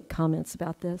public comments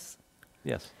about this?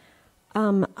 Yes.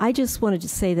 I just wanted to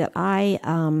say that I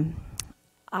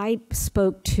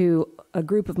spoke to a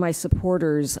group of my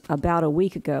supporters about a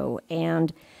week ago,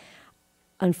 and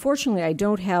unfortunately, I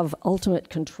don't have ultimate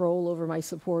control over my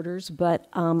supporters, but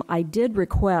I did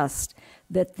request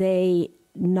that they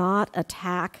not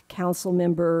attack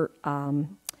Councilmember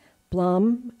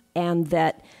Blum, and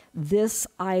that this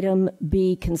item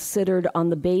be considered on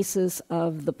the basis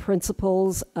of the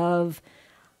principles of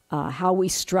how we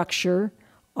structure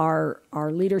our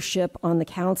leadership on the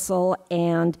council,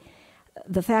 and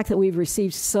the fact that we've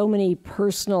received so many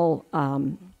personal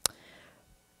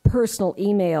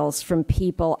emails from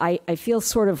people. I feel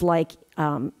sort of like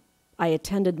I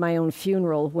attended my own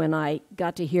funeral when I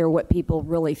got to hear what people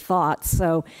really thought.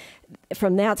 So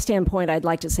from that standpoint, I'd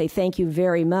like to say thank you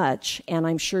very much, and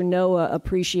I'm sure Noah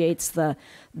appreciates the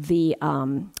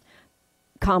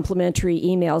complimentary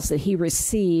emails that he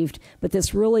received, but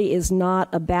this really is not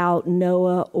about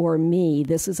Noah or me.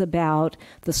 This is about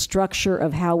the structure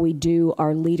of how we do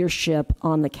our leadership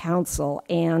on the council.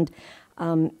 And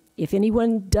if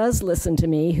anyone does listen to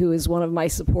me, who is one of my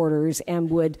supporters,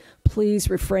 and would please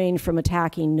refrain from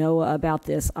attacking Noah about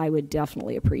this, I would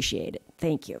definitely appreciate it.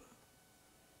 Thank you.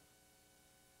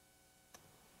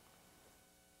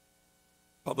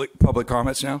 Public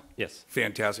comments now? Yes.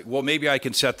 Fantastic. Well, maybe I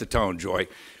can set the tone, Joy.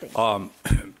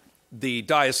 The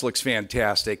dais looks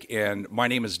fantastic, and my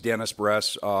name is Dennis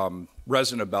Bress,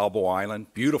 resident of Balboa Island,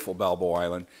 beautiful Balboa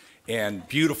Island, and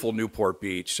beautiful Newport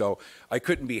Beach. So I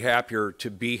couldn't be happier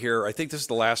to be here. I think this is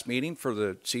the last meeting for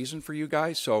the season for you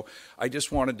guys. So I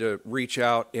just wanted to reach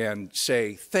out and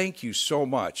say thank you so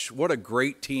much. What a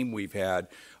great team we've had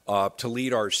to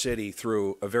lead our city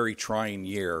through a very trying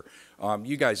year.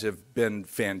 You guys have been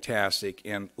fantastic,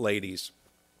 and ladies,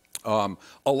 a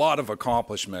lot of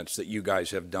accomplishments that you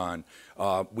guys have done.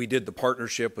 We did the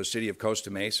partnership with City of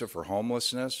Costa Mesa for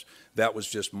homelessness. That was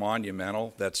just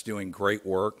monumental. That's doing great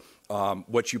work.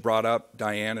 What you brought up,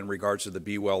 Diane, in regards to the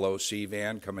Be Well OC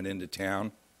van coming into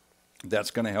town,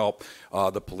 that's going to help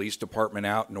the police department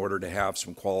out in order to have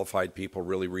some qualified people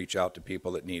really reach out to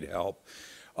people that need help.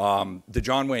 The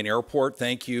John Wayne Airport,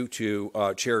 thank you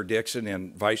to Chair Dixon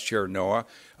and Vice Chair Noah.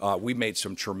 We made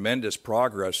some tremendous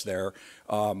progress there.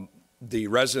 The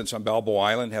residents on Balboa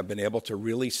Island have been able to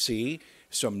really see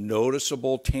some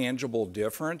noticeable, tangible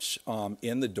difference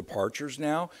in the departures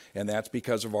now, and that's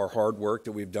because of our hard work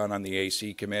that we've done on the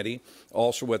AC committee.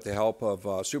 Also with the help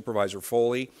of Supervisor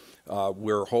Foley,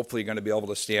 we're hopefully going to be able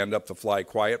to stand up the Fly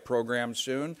Quiet program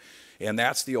soon, and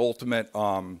that's the ultimate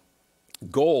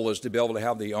goal, is to be able to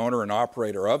have the owner and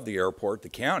operator of the airport, the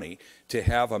county, to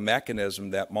have a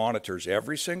mechanism that monitors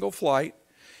every single flight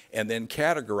and then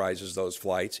categorizes those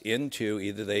flights into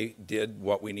either they did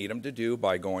what we need them to do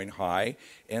by going high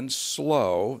and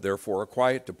slow, therefore a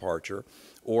quiet departure,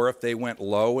 or if they went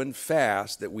low and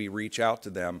fast, that we reach out to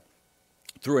them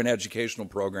through an educational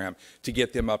program to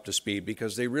get them up to speed,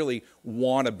 because they really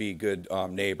want to be good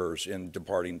neighbors in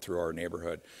departing through our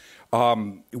neighborhood.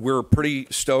 We're pretty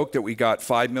stoked that we got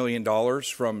 $5 million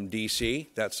from DC.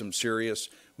 That's some serious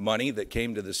money that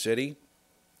came to the city.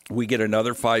 We get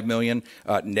another $5 million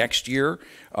next year.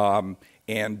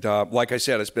 Like I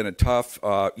said, it's been a tough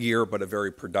year, but a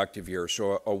very productive year.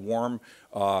 So a warm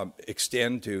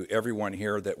extend to everyone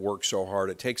here that works so hard.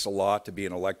 It takes a lot to be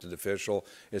an elected official,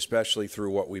 especially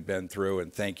through what we've been through,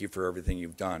 and thank you for everything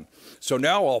you've done. So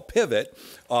now I'll pivot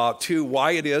to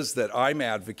why it is that I'm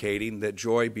advocating that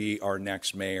Joy be our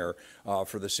next mayor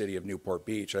for the city of Newport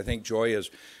Beach. I think Joy has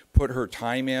put her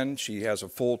time in. She has a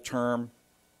full term.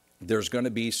 There's going to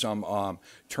be some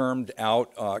termed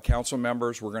out council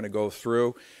members we're going to go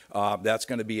through. That's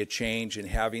going to be a change in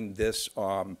having this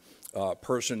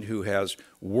person who has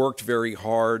worked very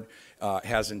hard,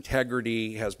 has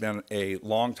integrity, has been a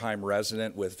longtime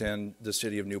resident within the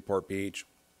city of Newport Beach.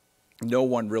 No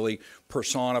one really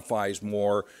personifies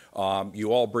more.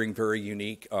 You all bring very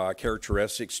unique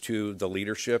characteristics to the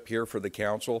leadership here for the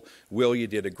council. Will, you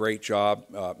did a great job.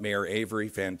 Mayor Avery,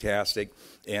 fantastic.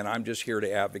 And I'm just here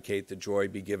to advocate that Joy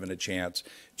be given a chance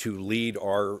to lead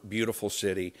our beautiful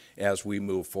city as we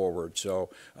move forward.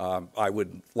 So I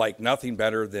would like nothing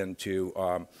better than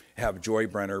to have Joy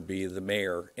Brenner be the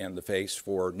mayor and the face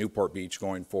for Newport Beach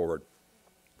going forward.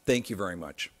 Thank you very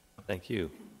much. Thank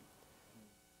you.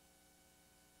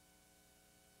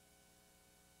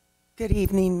 Good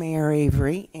evening, Mayor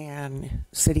Avery and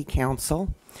City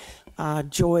Council.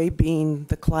 Joy, being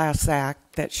the class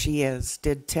act that she is,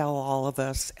 did tell all of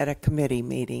us at a committee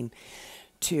meeting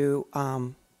to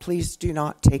please do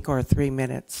not take our 3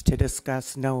 minutes to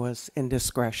discuss Noah's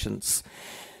indiscretions.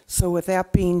 So with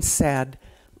that being said,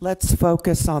 let's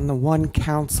focus on the one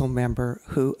council member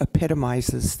who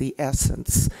epitomizes the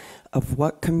essence of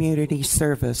what community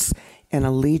service and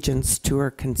allegiance to her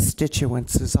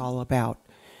constituents is all about.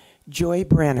 Joy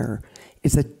Brenner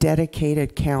is a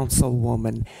dedicated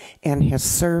councilwoman and has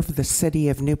served the city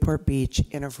of Newport Beach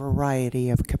in a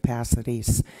variety of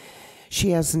capacities.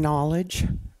 She has knowledge,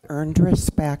 earned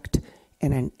respect,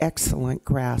 and an excellent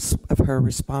grasp of her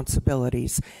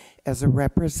responsibilities as a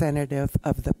representative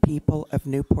of the people of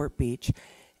Newport Beach,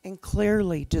 and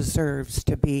clearly deserves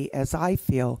to be, as I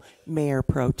feel, Mayor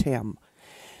Pro Tem.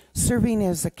 Serving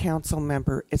as a council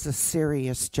member is a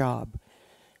serious job.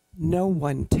 No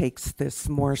one takes this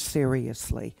more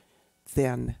seriously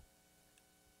than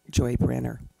Joy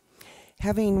Brenner.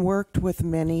 Having worked with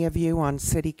many of you on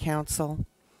City Council,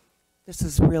 this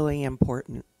is really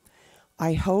important.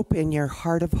 I hope in your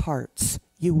heart of hearts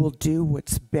you will do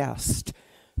what's best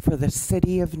for the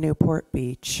city of Newport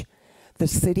Beach, the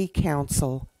City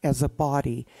Council as a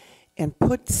body, and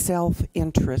put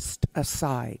self-interest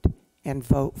aside and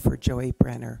vote for Joy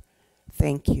Brenner.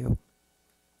 Thank you.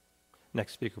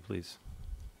 Next speaker, please.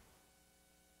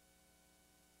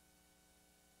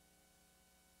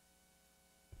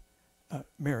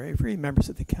 Mayor Avery, members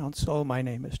of the council, my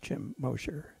name is Jim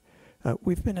Mosher.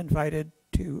 We've been invited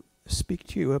to speak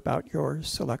to you about your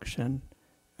selection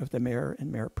of the mayor and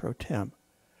mayor pro tem.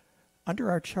 Under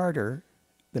our charter,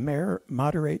 the mayor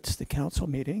moderates the council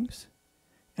meetings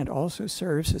and also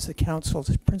serves as the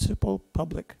council's principal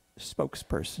public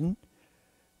spokesperson,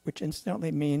 which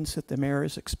incidentally means that the mayor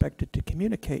is expected to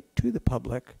communicate to the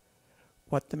public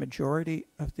what the majority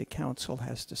of the council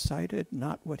has decided,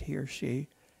 not what he or she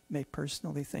may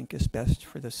personally think is best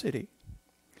for the city.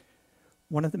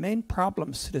 One of the main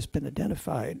problems that has been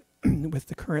identified with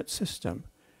the current system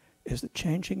is that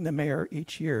changing the mayor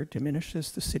each year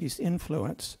diminishes the city's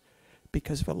influence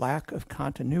because of a lack of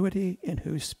continuity in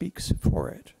who speaks for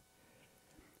it.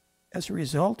 As a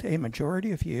result, a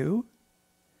majority of you,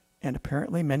 and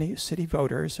apparently many city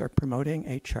voters, are promoting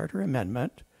a charter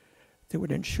amendment that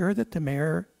would ensure that the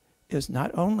mayor is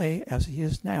not only, as he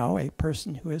is now, a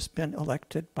person who has been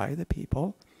elected by the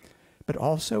people, but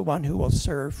also one who will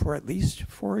serve for at least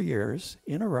 4 years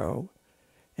in a row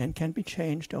and can be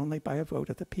changed only by a vote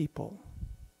of the people.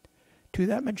 To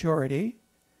that majority,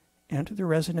 and to the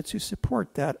residents who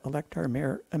support that Elect Our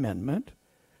Mayor amendment,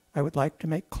 I would like to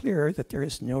make clear that there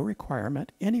is no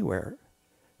requirement anywhere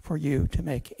for you to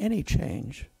make any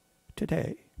change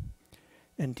today.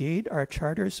 Indeed, our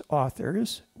charter's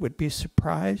authors would be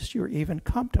surprised you're even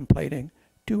contemplating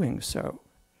doing so,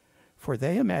 for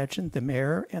they imagined the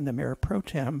mayor and the mayor pro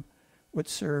tem would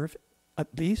serve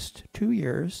at least 2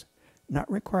 years, not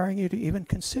requiring you to even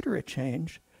consider a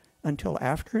change until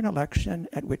after an election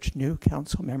at which new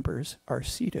council members are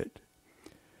seated.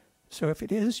 So if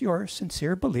it is your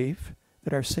sincere belief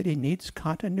that our city needs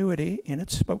continuity in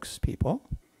its spokespeople,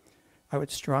 I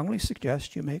would strongly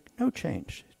suggest you make no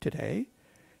change today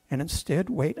and instead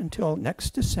wait until next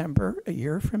December, a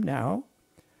year from now,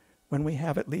 when we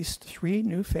have at least 3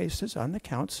 new faces on the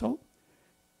council,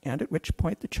 and at which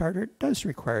point the charter does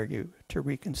require you to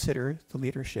reconsider the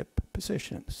leadership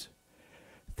positions.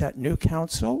 That new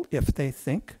council, if they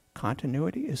think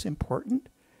continuity is important,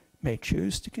 may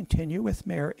choose to continue with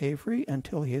Mayor Avery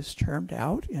until he is termed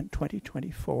out in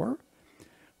 2024,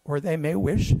 or they may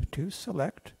wish to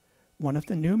select one of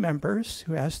the new members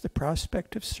who has the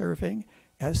prospect of serving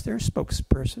as their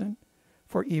spokesperson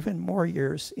for even more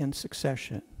years in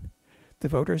succession. The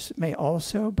voters may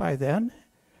also, by then,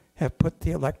 have put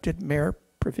the elected mayor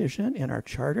provision in our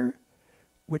charter,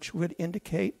 which would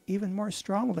indicate even more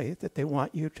strongly that they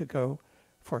want you to go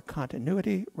for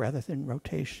continuity rather than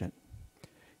rotation.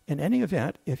 In any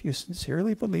event, if you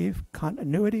sincerely believe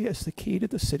continuity is the key to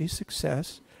the city's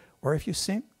success, or if you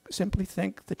simply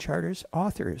think the charter's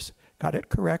authors got it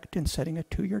correct in setting a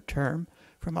 2-year term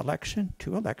from election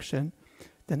to election,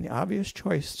 then the obvious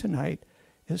choice tonight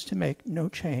is to make no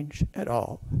change at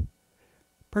all.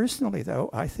 Personally, though,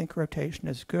 I think rotation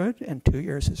is good and 2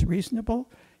 years is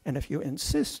reasonable, and if you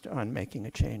insist on making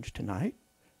a change tonight,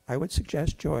 I would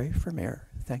suggest Joy for mayor.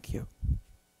 Thank you.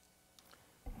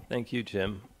 Thank you,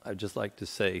 Jim. I'd just like to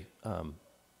say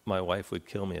my wife would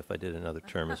kill me if I did another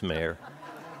term as mayor.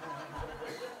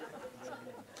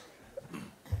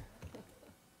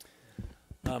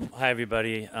 Hi,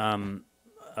 everybody.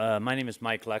 My name is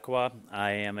Mike Lekwa.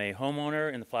 I am a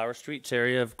homeowner in the Flower Streets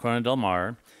area of Corona Del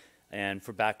Mar. And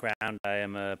for background, I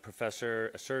am a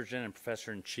professor, a surgeon, and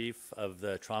professor-in-chief of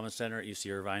the Trauma Center at UC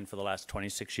Irvine for the last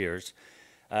 26 years.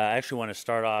 I actually want to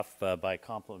start off by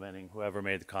complimenting whoever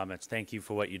made the comments. Thank you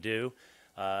for what you do.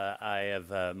 I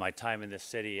have my time in this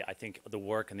city. I think the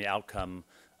work and the outcome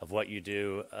of what you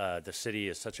do, the city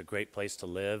is such a great place to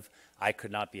live. I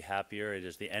could not be happier. It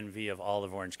is the envy of all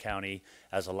of Orange County.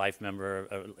 As a life member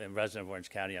and resident of Orange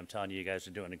County, I'm telling you, you guys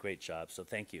are doing a great job, so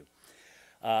thank you.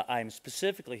 I'm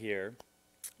specifically here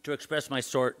to express my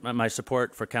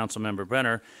support for Councilmember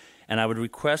Brenner, and I would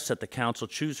request that the council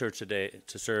choose her today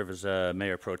to serve as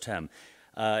Mayor Pro Tem.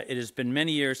 It has been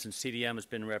many years since CDM has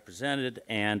been represented,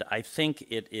 and I think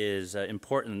it is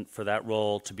important for that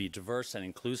role to be diverse and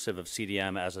inclusive of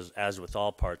CDM as with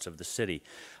all parts of the city.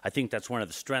 I think that's one of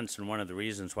the strengths and one of the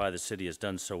reasons why the city has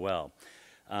done so well.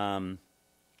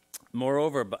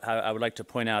 Moreover, I would like to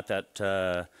point out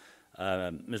that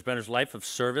Ms. Brenner's life of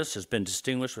service has been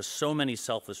distinguished with so many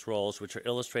selfless roles, which are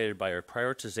illustrated by her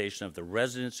prioritization of the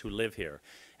residents who live here.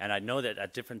 And I know that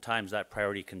at different times that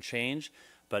priority can change,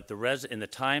 but in the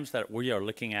times that we are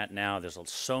looking at now, there's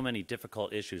so many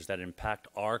difficult issues that impact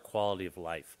our quality of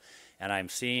life. And I'm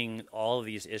seeing all of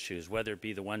these issues, whether it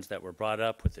be the ones that were brought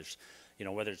up with this,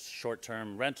 whether it's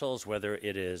short-term rentals, whether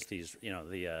it is these,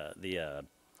 the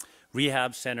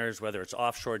rehab centers, whether it's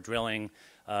offshore drilling,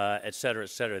 et cetera, et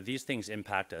cetera. These things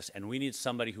impact us, and we need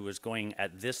somebody who is going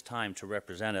at this time to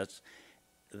represent us,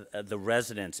 the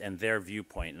residents and their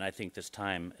viewpoint, and I think this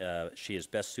time she is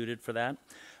best suited for that.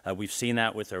 We've seen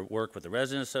that with her work with the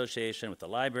Resident Association, with the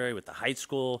library, with the high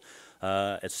school,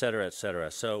 et cetera, et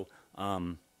cetera. So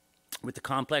with the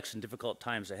complex and difficult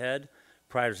times ahead,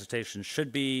 prioritization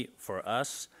should be, for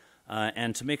us,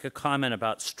 and to make a comment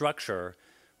about structure,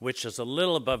 which is a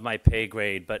little above my pay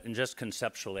grade, but in just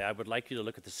conceptually, I would like you to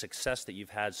look at the success that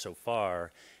you've had so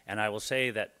far. And I will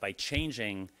say that by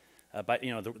changing,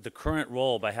 the current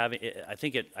role, by having, I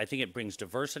think it brings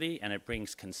diversity and it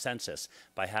brings consensus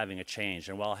by having a change.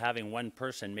 And while having one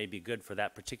person may be good for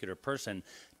that particular person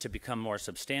to become more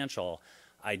substantial,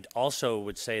 I also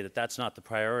would say that that's not the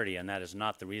priority, and that is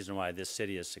not the reason why this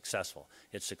city is successful.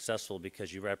 It's successful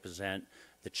because you represent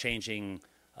the changing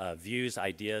views,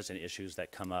 ideas, and issues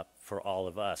that come up for all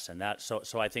of us. And that,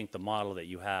 so I think the model that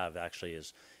you have actually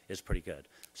is pretty good.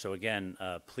 So again,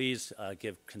 please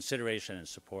give consideration and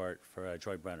support for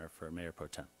Joy Brenner for Mayor Pro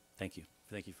Tem. Thank you.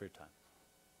 Thank you for your time.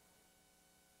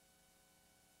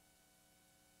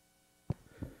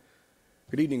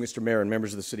 Good evening, Mr. Mayor and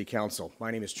members of the City Council.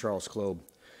 My name is Charles Klob.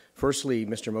 Firstly,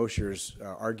 Mr. Mosher's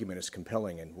argument is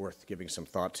compelling and worth giving some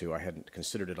thought to. I hadn't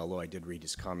considered it, although I did read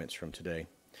his comments from today.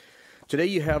 Today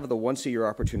you have the once-a-year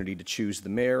opportunity to choose the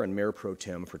mayor and mayor pro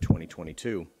tem for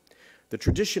 2022. The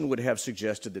tradition would have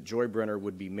suggested that Joy Brenner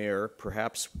would be mayor,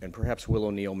 perhaps Will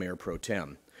O'Neill mayor pro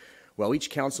tem. While each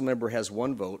council member has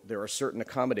one vote, there are certain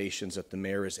accommodations that the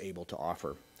mayor is able to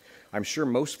offer. I'm sure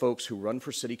most folks who run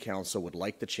for city council would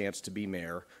like the chance to be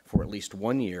mayor for at least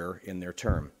 1 year in their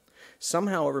term. Some,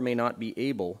 however, may not be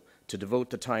able to devote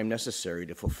the time necessary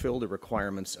to fulfill the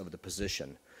requirements of the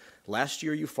position. Last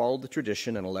year, you followed the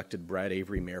tradition and elected Brad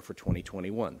Avery mayor for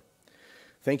 2021.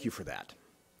 Thank you for that.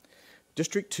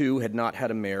 District 2 had not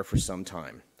had a mayor for some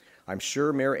time. I'm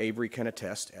sure Mayor Avery can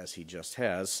attest, as he just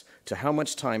has, to how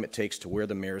much time it takes to wear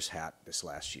the mayor's hat this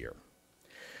last year.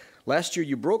 Last year,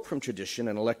 you broke from tradition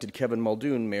and elected Kevin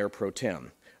Muldoon mayor pro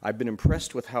tem. I've been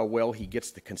impressed with how well he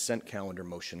gets the consent calendar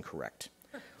motion correct,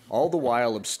 all the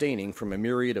while abstaining from a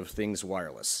myriad of things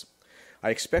wireless.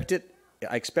 I expect it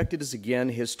is again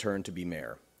his turn to be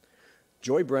mayor.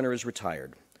 Joy Brenner is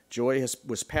retired. Joy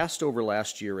was passed over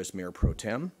last year as mayor pro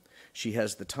tem. She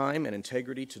has the time and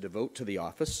integrity to devote to the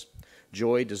office.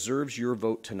 Joy deserves your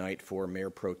vote tonight for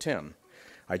mayor pro tem.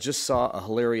 I just saw a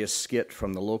hilarious skit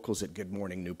from the locals at Good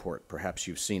Morning Newport. Perhaps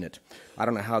you've seen it. I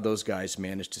don't know how those guys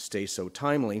managed to stay so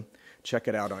timely. Check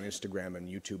it out on Instagram and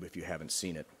YouTube if you haven't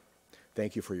seen it.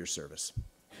 Thank you for your service.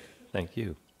 Thank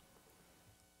you.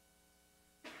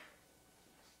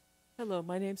 Hello,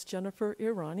 my name's Jennifer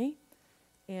Irani,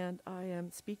 and I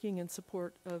am speaking in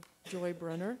support of Joy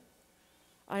Brenner.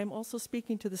 I am also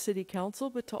speaking to the City Council,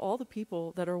 but to all the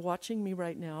people that are watching me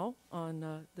right now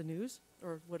on the news,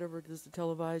 or whatever it is, the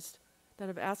televised, that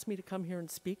have asked me to come here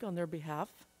and speak on their behalf.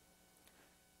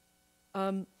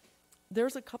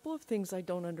 There's a couple of things I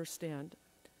don't understand.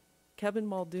 Kevin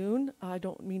Muldoon, I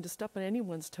don't mean to step on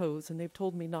anyone's toes, and they've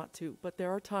told me not to, but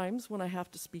there are times when I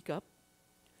have to speak up.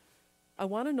 I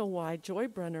want to know why Joy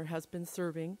Brenner has been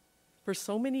serving for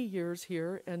so many years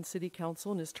here in City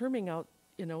Council and is terming out,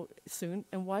 soon,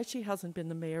 and why she hasn't been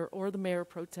the mayor or the mayor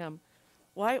pro tem.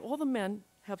 Why all the men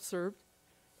have served,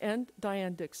 and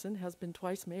Diane Dixon has been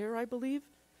twice mayor, I believe.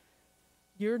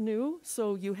 You're new,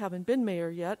 so you haven't been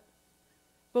mayor yet.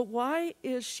 But why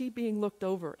is she being looked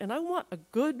over? And I want a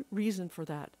good reason for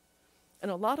that.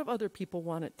 And a lot of other people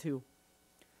want it too.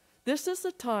 This is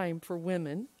a time for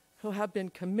women who have been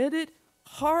committed,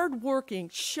 hardworking,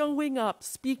 showing up,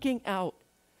 speaking out,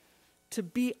 to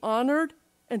be honored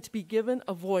and to be given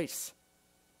a voice.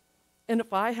 And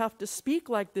if I have to speak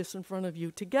like this in front of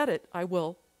you to get it, I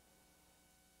will.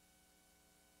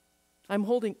 I'm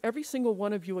holding every single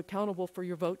one of you accountable for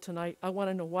your vote tonight. I want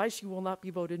to know why she will not be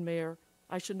voted mayor.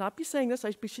 I should not be saying this.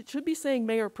 I should be saying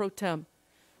mayor pro tem.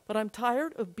 But I'm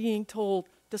tired of being told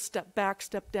to step back,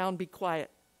 step down, be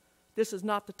quiet. This is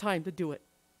not the time to do it.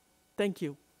 Thank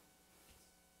you.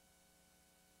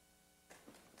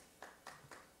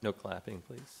 No clapping,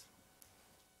 please.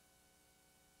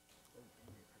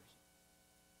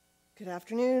 Good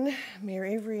afternoon, Mayor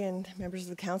Avery and members of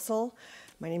the council.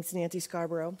 My name is Nancy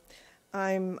Scarborough.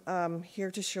 I'm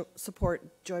here to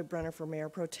support Joy Brenner for Mayor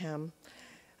Pro Tem.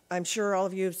 I'm sure all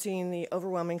of you have seen the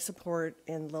overwhelming support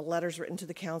in the letters written to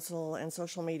the council and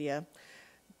social media.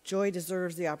 Joy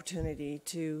deserves the opportunity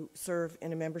to serve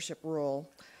in a membership role.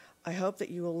 I hope that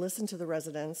you will listen to the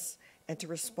residents and to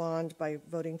respond by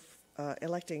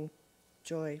electing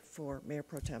Joy for Mayor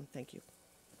Pro Tem. Thank you.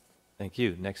 Thank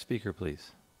you. Next speaker,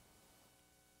 please.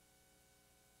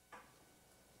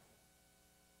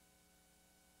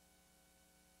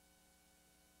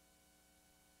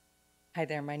 Hi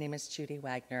there, my name is Judy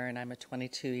Wagner, and I'm a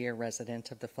 22-year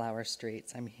resident of the Flower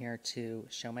Streets. I'm here to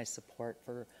show my support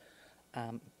for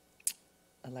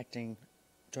electing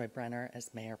Joy Brenner as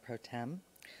Mayor Pro Tem.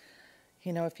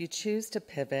 You know, if you choose to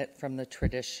pivot from the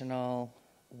traditional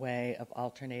way of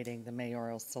alternating the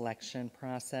mayoral selection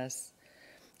process,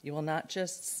 you will not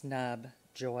just snub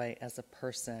Joy as a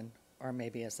person or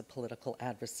maybe as a political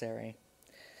adversary.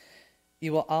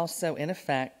 You will also, in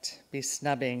effect, be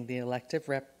snubbing the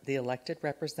elected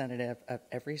representative of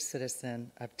every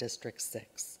citizen of District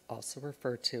 6, also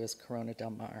referred to as Corona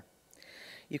Del Mar.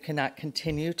 You cannot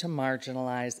continue to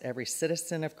marginalize every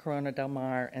citizen of Corona Del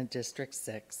Mar and District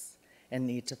 6 and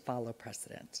need to follow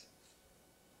precedent.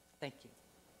 Thank you.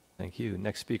 Thank you.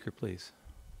 Next speaker, please.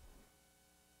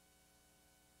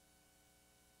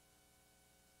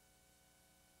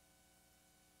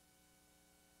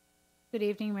 Good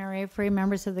evening, Mayor Avery,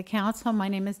 members of the council. My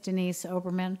name is Denise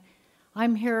Oberman.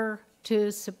 I'm here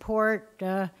to support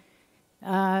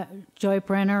Joy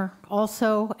Brenner,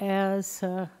 also as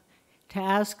to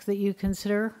ask that you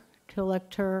consider to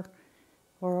elect her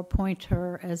or appoint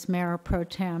her as Mayor Pro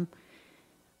Tem.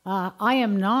 I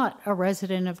am not a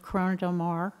resident of Corona Del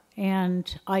Mar,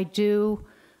 and I do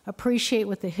appreciate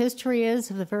what the history is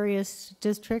of the various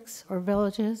districts or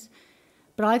villages.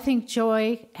 But I think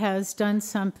Joy has done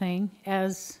something,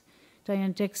 as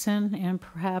Diane Dixon and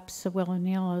perhaps Will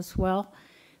O'Neill as well,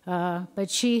 but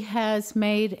she has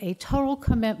made a total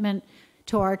commitment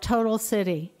to our total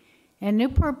city. And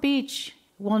Newport Beach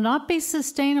will not be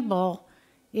sustainable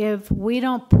if we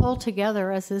don't pull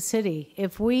together as a city.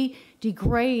 If we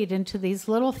degrade into these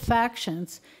little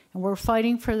factions and we're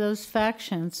fighting for those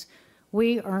factions,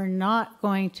 we are not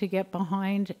going to get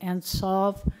behind and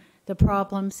solve the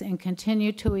problems and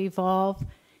continue to evolve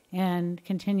and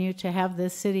continue to have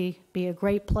this city be a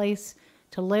great place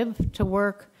to live, to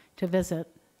work, to visit.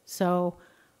 So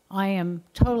I am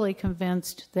totally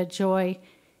convinced that Joy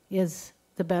is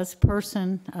the best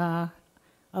person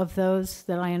of those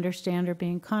that I understand are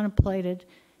being contemplated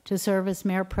to serve as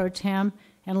Mayor Pro Tem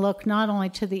and look not only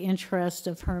to the interest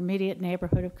of her immediate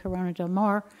neighborhood of Corona Del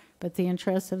Mar, but the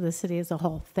interest of the city as a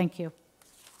whole. Thank you.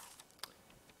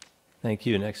 Thank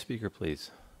you. Next speaker, please.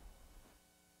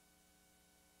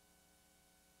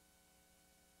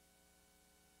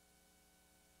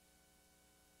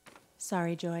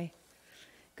 Sorry, Joy.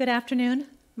 Good afternoon.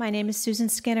 My name is Susan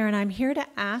Skinner, and I'm here to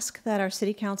ask that our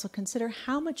City Council consider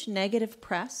how much negative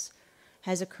press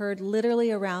has occurred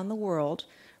literally around the world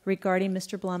regarding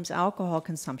Mr. Blum's alcohol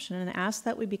consumption, and ask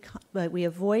that we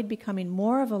avoid becoming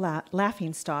more of a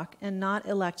laughingstock and not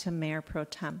elect him Mayor Pro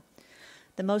Tem.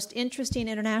 The most interesting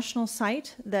international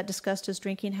site that discussed his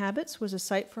drinking habits was a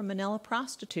site for Manila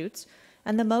prostitutes,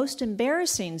 and the most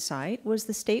embarrassing site was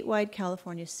the statewide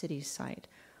California Cities site.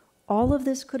 All of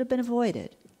this could have been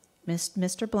avoided.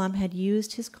 Mr. Blum had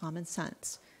used his common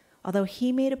sense. Although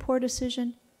he made a poor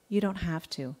decision, you don't have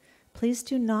to. Please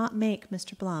do not make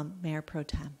Mr. Blum Mayor Pro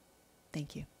Tem.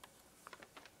 Thank you.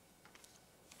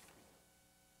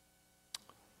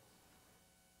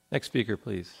 Next speaker,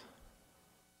 please.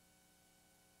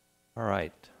 All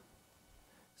right.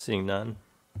 Seeing none,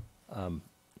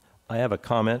 I have a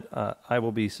comment. I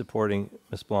will be supporting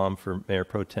Ms. Blum for Mayor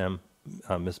Pro Tem,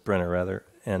 Ms. Brenner rather,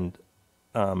 and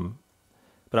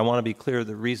but I want to be clear.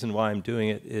 The reason why I'm doing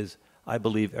it is I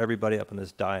believe everybody up on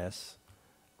this dais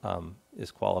is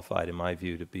qualified, in my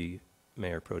view, to be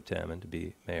Mayor Pro Tem and to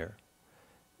be mayor.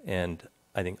 And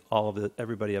I think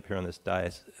everybody up here on this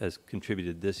dais has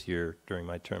contributed this year during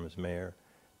my term as mayor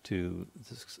to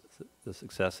the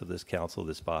success of this council,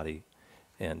 this body,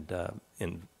 and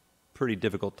in pretty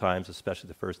difficult times, especially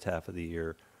the first half of the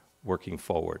year, working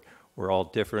forward. We're all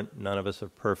different. None of us are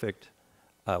perfect.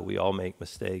 We all make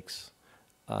mistakes.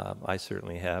 I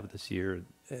certainly have this year,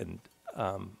 and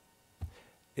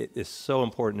it is so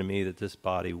important to me that this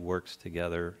body works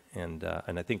together, and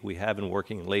I think we have been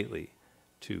working lately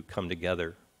to come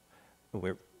together.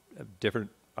 We have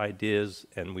different ideas,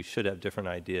 and we should have different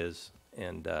ideas,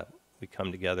 and we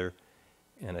come together,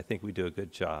 and I think we do a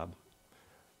good job.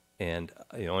 And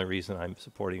the only reason I'm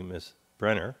supporting Ms.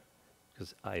 Brenner,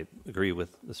 because I agree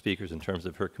with the speakers in terms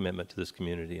of her commitment to this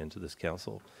community and to this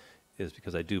council, is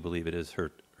because I do believe it is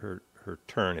her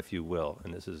turn, if you will,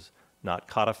 and this is not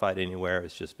codified anywhere.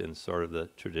 It's just been sort of the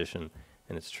tradition,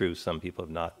 and it's true some people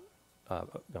have not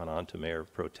gone on to Mayor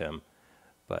Pro Tem,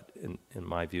 but in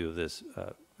my view of this,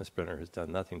 Ms. Brenner has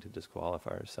done nothing to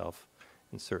disqualify herself,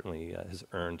 and certainly has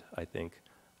earned, I think,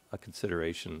 a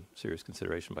consideration, serious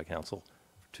consideration by council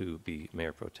to be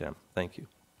Mayor Pro Tem. Thank you.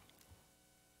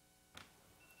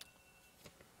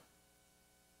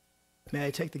 May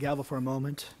I take the gavel for a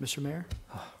moment, Mr. Mayor?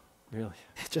 Oh, really?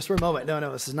 Just for a moment. No,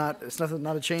 this is not. It's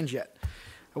not a change yet.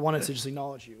 I wanted to just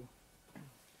acknowledge you.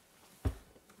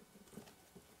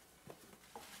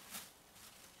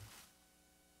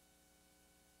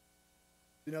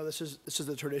 You know, this is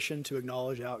the tradition to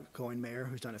acknowledge outgoing mayor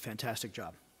who's done a fantastic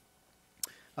job.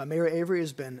 Mayor Avery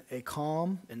has been a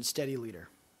calm and steady leader.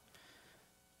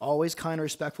 Always kind and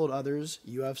respectful to others,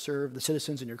 you have served the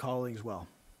citizens and your colleagues well.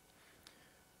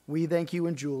 We thank you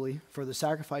and Julie for the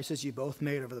sacrifices you both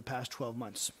made over the past 12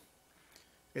 months.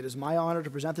 It is my honor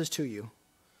to present this to you, on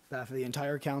behalf of the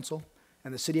entire council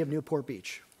and the city of Newport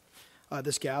Beach.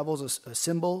 This gavel is a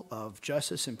symbol of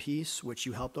justice and peace, which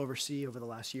you helped oversee over the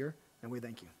last year, and we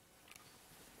thank you.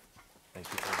 Thank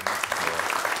you very much.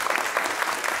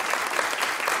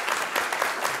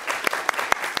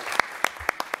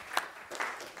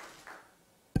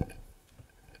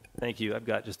 Thank you. I've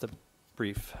got just a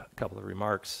brief couple of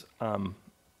remarks. I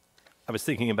was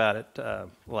thinking about it the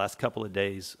last couple of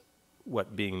days,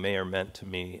 what being mayor meant to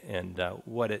me, and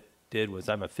what it did was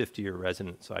I'm a 50-year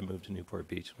resident, so I moved to Newport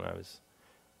Beach when I was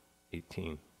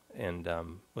 18, and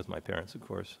with my parents, of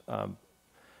course.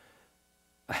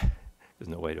 There's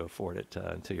no way to afford it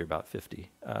until you're about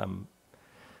 50.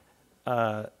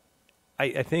 I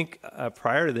think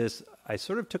prior to this, I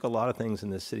sort of took a lot of things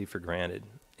in this city for granted.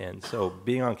 And so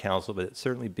being on council, but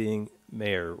certainly being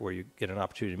mayor, where you get an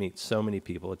opportunity to meet so many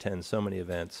people, attend so many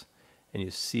events, and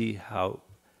you see how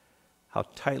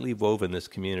tightly woven this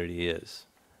community is.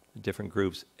 The different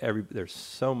groups, there's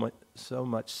so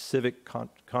much civic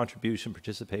contribution,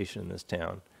 participation in this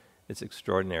town. It's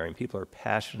extraordinary, and people are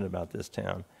passionate about this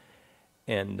town.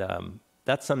 And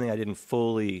that's something I didn't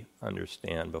fully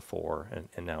understand before,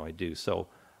 and now I do. So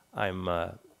I'm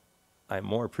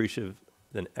more appreciative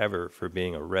than ever for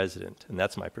being a resident, and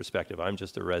that's my perspective. I'm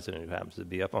just a resident who happens to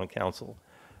be up on council,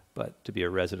 but to be a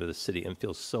resident of the city and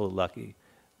feel so lucky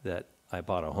that I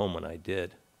bought a home when I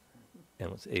did and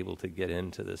was able to get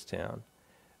into this town.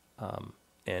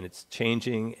 And it's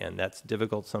changing, and that's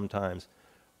difficult sometimes,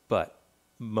 but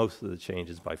most of the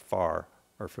changes by far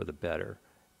are for the better.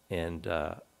 And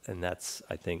that's,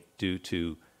 I think, due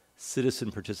to citizen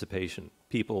participation,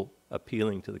 people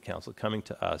appealing to the council, coming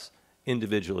to us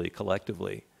individually,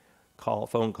 collectively,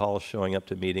 phone calls, showing up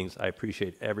to meetings. I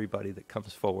appreciate everybody that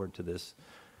comes forward to this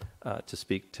to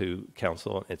speak to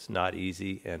council. It's not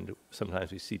easy, and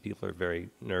sometimes we see people are very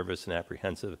nervous and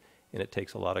apprehensive, and it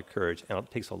takes a lot of courage, and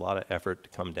it takes a lot of effort to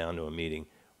come down to a meeting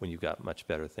when you've got much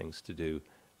better things to do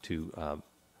to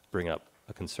bring up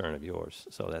a concern of yours.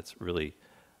 So that's really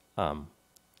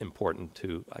important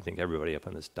to, I think, everybody up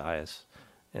on this dais,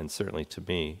 and certainly to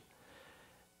me.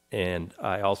 And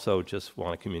I also just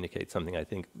want to communicate something. I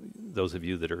think those of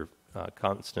you that are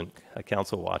constant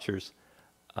council watchers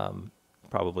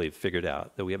probably have figured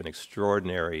out that we have an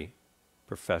extraordinary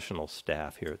professional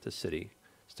staff here at the city,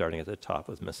 starting at the top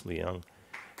with Ms. Leung,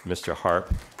 Mr.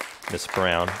 Harp, Ms.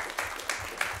 Brown,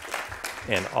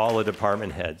 and all the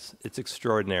department heads. It's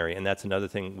extraordinary, and that's another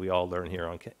thing we all learn here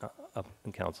up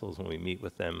in councils when we meet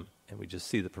with them, and we just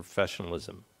see the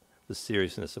professionalism, the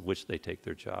seriousness of which they take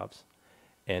their jobs.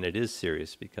 And it is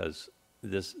serious because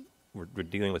we're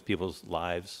dealing with people's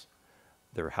lives,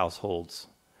 their households,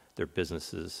 their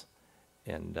businesses,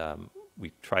 and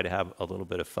we try to have a little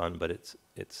bit of fun, but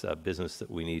it's a business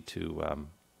that we need to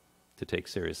take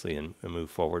seriously and move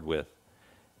forward with.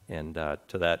 And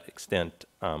to that extent,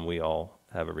 we all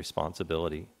have a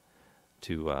responsibility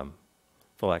to,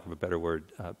 for lack of a better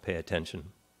word, pay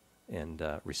attention and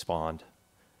respond.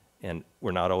 And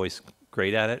we're not always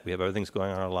great at it. We have other things going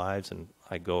on in our lives, and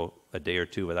I go a day or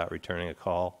two without returning a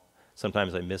call.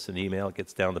 Sometimes I miss an email. It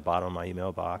gets down the bottom of my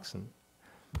email box, and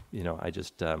I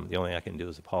just, the only thing I can do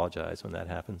is apologize when that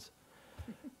happens.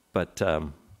 But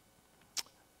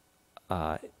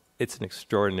it's an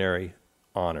extraordinary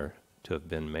honor to have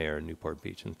been mayor of Newport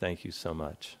Beach, and thank you so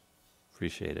much.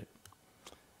 Appreciate it.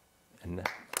 And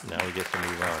now we get to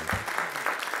move on.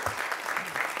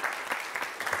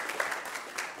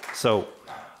 So,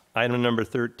 item number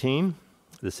 13,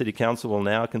 the City Council will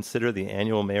now consider the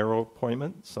annual mayoral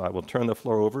appointment. So I will turn the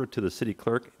floor over to the City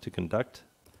Clerk to conduct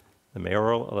the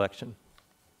mayoral election.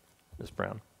 Ms.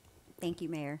 Brown. Thank you,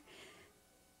 Mayor.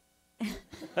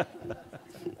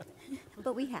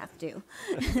 But we have to.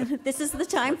 This is the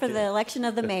time for the election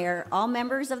of the mayor. All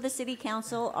members of the City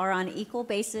Council are on equal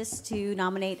basis to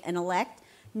nominate and elect.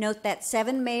 Note that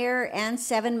 7 mayor and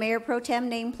 7 mayor pro tem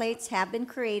nameplates have been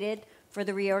created for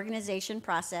the reorganization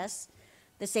process.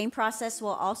 The same process will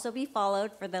also be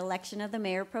followed for the election of the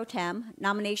mayor pro tem.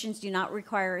 Nominations do not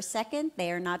require a second.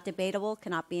 They are not debatable,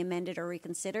 cannot be amended or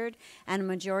reconsidered, and a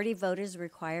majority vote is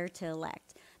required to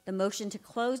elect. The motion to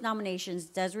close nominations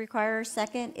does require a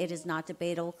second. It is not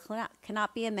debatable,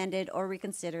 cannot be amended or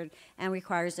reconsidered, and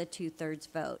requires a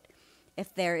 2/3 vote.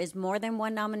 If there is more than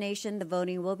one nomination, the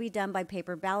voting will be done by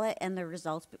paper ballot, and the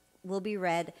results will be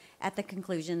read at the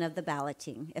conclusion of the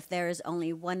balloting. If there is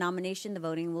only one nomination, the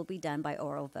voting will be done by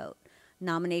oral vote.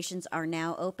 Nominations are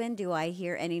now open. Do I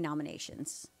hear any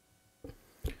nominations?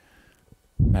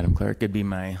 Madam Clerk, it'd be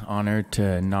my honor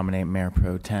to nominate Mayor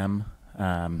Pro Tem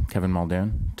Kevin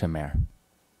Muldoon to mayor.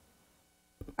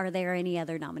 Are there any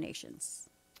other nominations?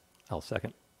 I'll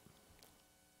second.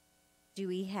 Do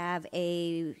we have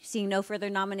seeing no further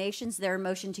nominations, there a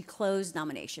motion to close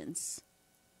nominations?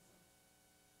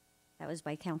 That was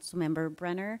by Councilmember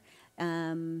Brenner.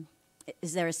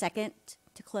 Is there a second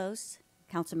to close?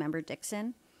 Councilmember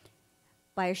Dixon.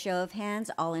 By a show of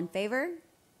hands, all in favor?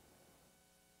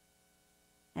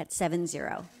 At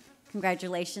 7-0.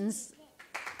 Congratulations,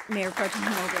 Mayor Pro Tem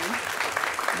Muldoon.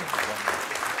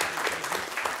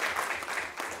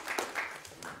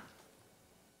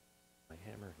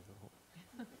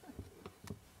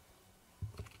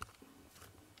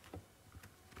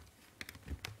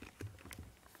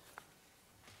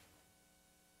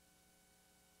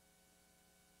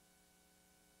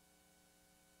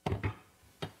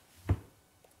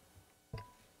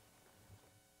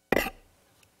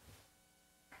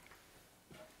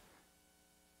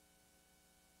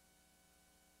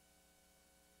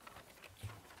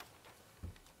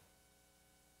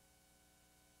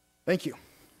 Thank you.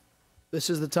 This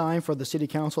is the time for the City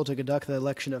Council to conduct the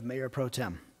election of Mayor Pro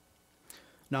Tem.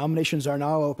 Nominations are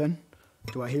now open.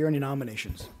 Do I hear any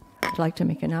nominations? I'd like to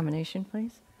make a nomination,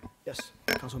 please. Yes,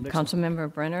 Councilman Dixon.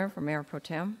 Councilmember Brenner for Mayor Pro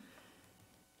Tem.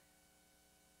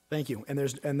 Thank you. And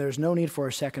there's no need for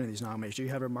a second of these nominations. Do you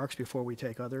have remarks before we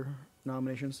take other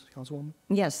nominations, Councilwoman?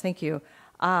 Yes, thank you.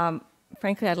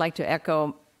 Frankly, I'd like to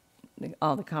echo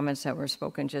all the comments that were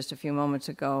spoken just a few moments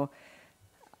ago.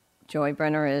 Joy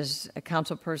Brenner is a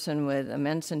council person with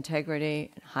immense integrity,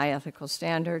 high ethical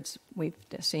standards. We've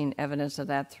seen evidence of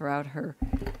that throughout her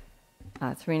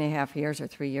 3.5 years or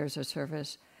 3 years of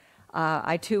service.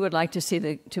 I too would like to see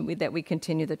that we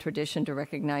continue the tradition to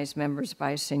recognize members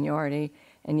by seniority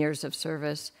and years of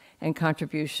service and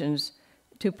contributions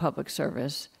to public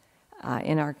service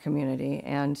in our community,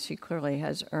 and she clearly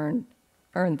has earned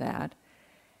that.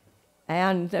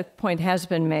 And the point has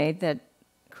been made that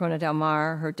Corona Del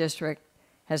Mar, her district,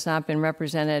 has not been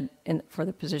represented for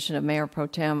the position of Mayor Pro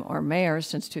Tem or Mayor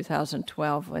since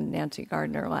 2012 when Nancy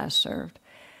Gardner last served.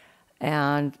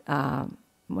 And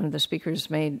one of the speakers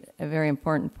made a very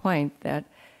important point that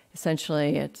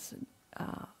essentially it's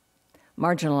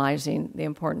marginalizing the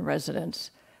important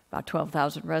residents, about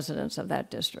 12,000 residents of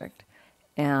that district.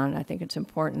 And I think it's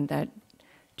important that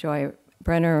Joy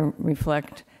Brenner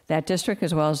reflect that district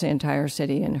as well as the entire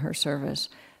city in her service.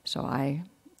 So I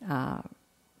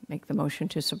make the motion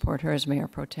to support her as Mayor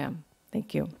Pro Tem.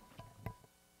 Thank you.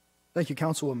 Thank you,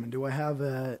 Councilwoman. Do I have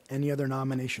any other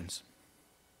nominations?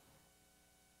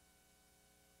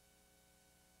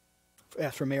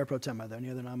 Yes, for Mayor Pro Tem, are there any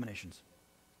other nominations?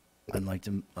 I'd like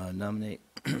to nominate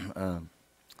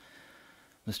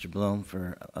Mr. Blum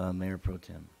for Mayor Pro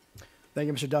Tem. Thank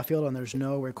you, Mr. Duffield, and there's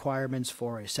no requirements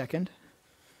for a second.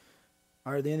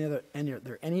 Are there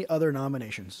any other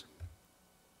nominations?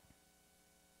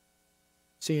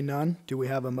 Seeing none, do we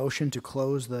have a motion to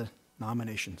close the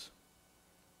nominations?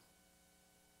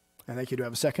 And thank you. Do I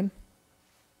have a second?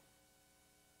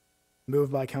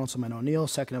 Moved by Councilman O'Neill,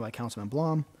 seconded by Councilman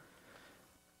Blum.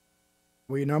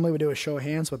 We normally would do a show of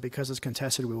hands, but because it's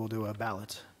contested, we will do a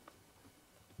ballot.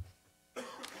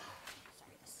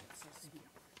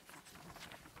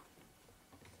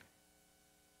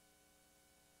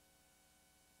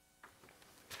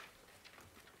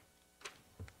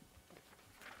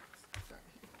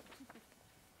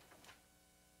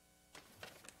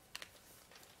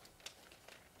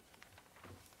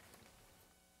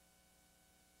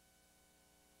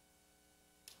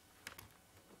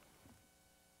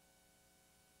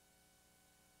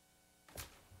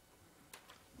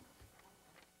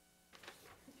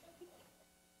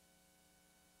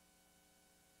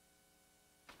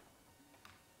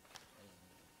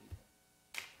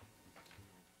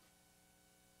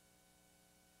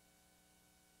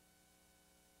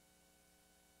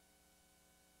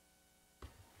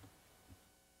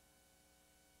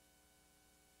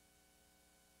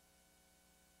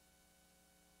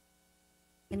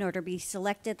 In order to be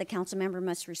selected, the council member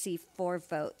must receive 4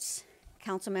 votes.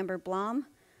 Councilmember Blum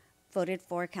voted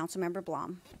for Councilmember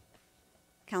Blum.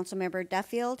 Councilmember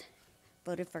Duffield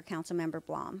voted for Councilmember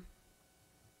Blum.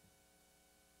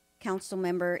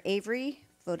 Councilmember Avery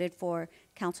voted for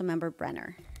Councilmember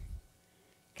Brenner.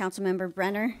 Councilmember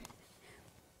Brenner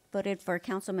voted for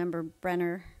Councilmember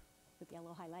Brenner with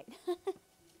yellow highlight.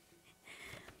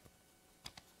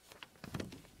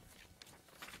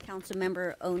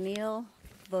 Councilmember O'Neill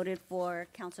voted for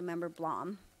Councilmember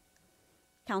Blom.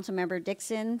 Councilmember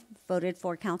Dixon voted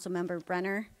for Councilmember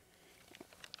Brenner.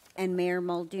 And Mayor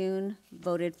Muldoon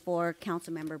voted for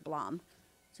Councilmember Blom.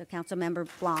 So Councilmember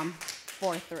Blom,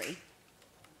 4-3.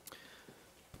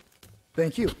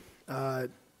 Thank you.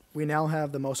 We now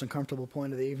have the most uncomfortable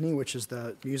point of the evening, which is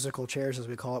the musical chairs, as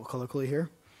we call it colloquially here.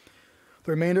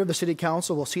 The remainder of the City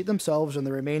Council will seat themselves in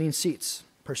the remaining seats.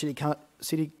 Per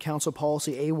City Council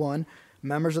Policy A1,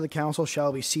 members of the council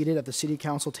shall be seated at the City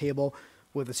Council table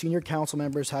with the senior council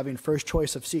members having first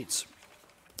choice of seats.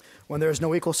 When there is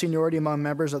no equal seniority among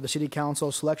members of the City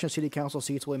Council, selection of City Council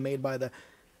seats will be made by the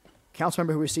council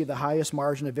member who received the highest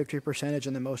margin of victory percentage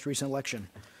in the most recent election.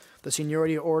 The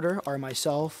seniority order are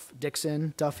myself,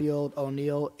 Dixon, Duffield,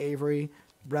 O'Neill, Avery,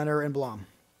 Brenner, and Blom.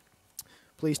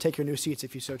 Please take your new seats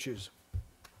if you so choose.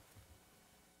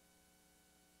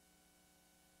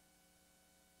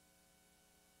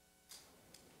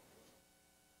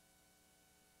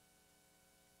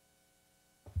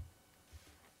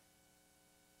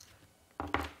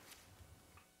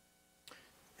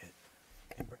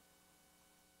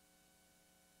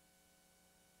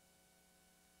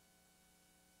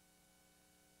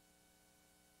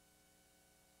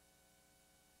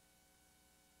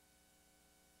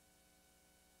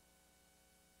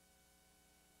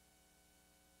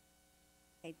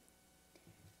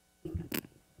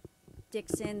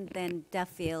 Dixon, then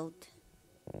Duffield.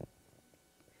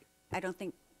 I don't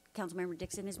think Councilmember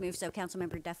Dixon has moved, so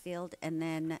Councilmember Duffield, and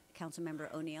then Councilmember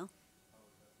O'Neill.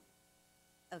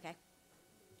 Okay.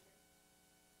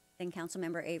 Then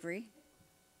Councilmember Avery.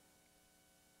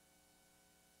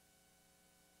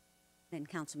 Then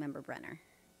Councilmember Brenner.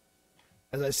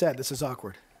 As I said, this is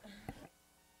awkward.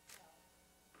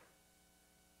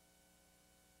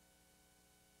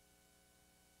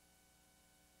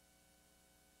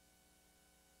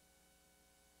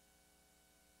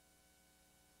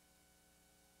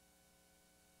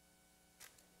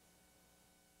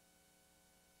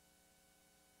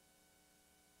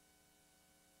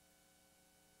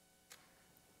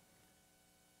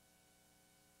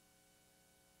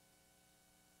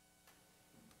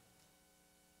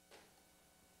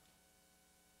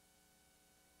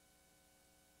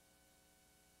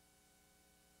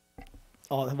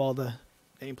 Have all the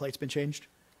nameplates been changed?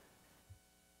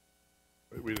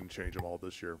 We didn't change them all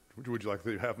this year. Would you like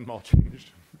to have them all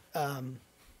changed?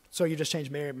 So you just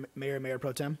changed mayor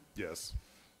pro tem? Yes.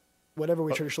 Whatever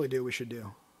we traditionally do, we should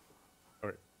do. All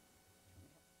right.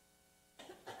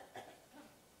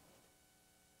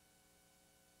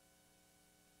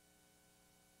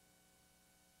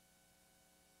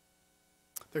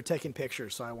 They're taking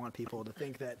pictures, so I want people to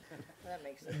think that That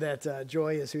makes sense. that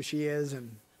Joy is who she is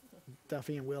and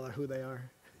Duffy and Will are who they are.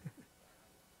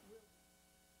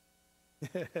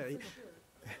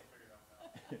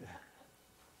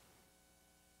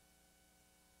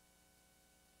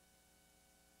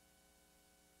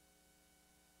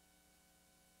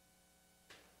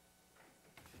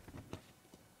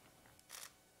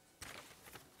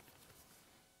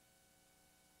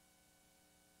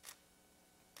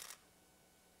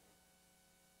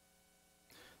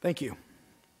 Thank you.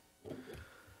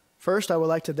 First, I would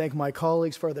like to thank my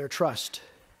colleagues for their trust.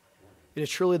 It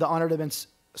is truly the honor to have been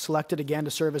selected again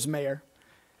to serve as mayor,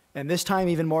 and this time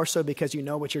even more so because you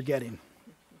know what you're getting.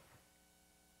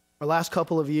 Our last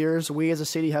couple of years, we as a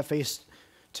city have faced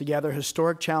together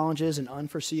historic challenges and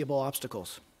unforeseeable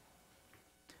obstacles.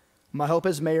 My hope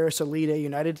as mayor is to lead a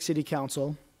united city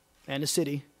council and a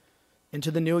city into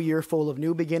the new year full of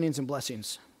new beginnings and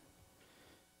blessings.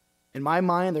 In my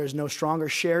mind, there is no stronger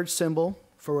shared symbol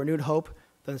for renewed hope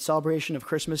than the celebration of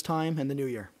Christmas time and the New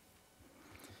Year.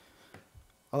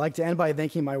 I'd like to end by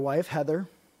thanking my wife, Heather,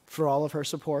 for all of her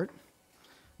support,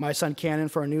 my son, Cannon,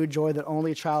 for a new joy that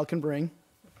only a child can bring.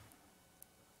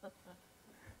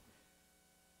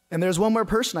 And there's one more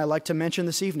person I'd like to mention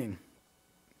this evening.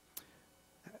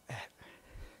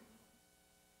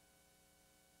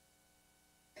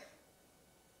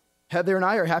 Heather and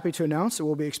I are happy to announce that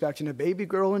we'll be expecting a baby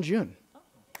girl in June.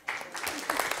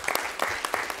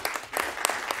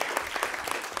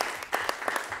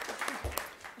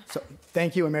 So,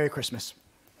 thank you and Merry Christmas.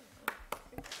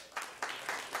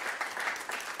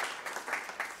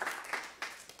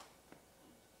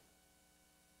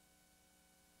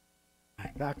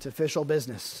 Back to official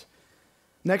business.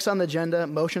 Next on the agenda,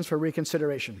 motions for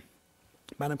reconsideration.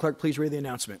 Madam Clerk, please read the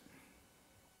announcement.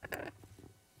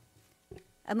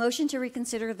 A motion to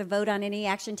reconsider the vote on any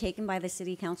action taken by the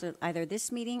City Council at either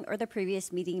this meeting or the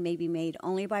previous meeting may be made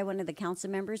only by one of the council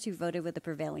members who voted with the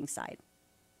prevailing side.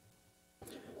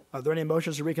 Are there any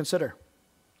motions to reconsider?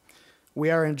 We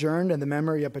are adjourned in the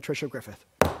memory of Patricia Griffith.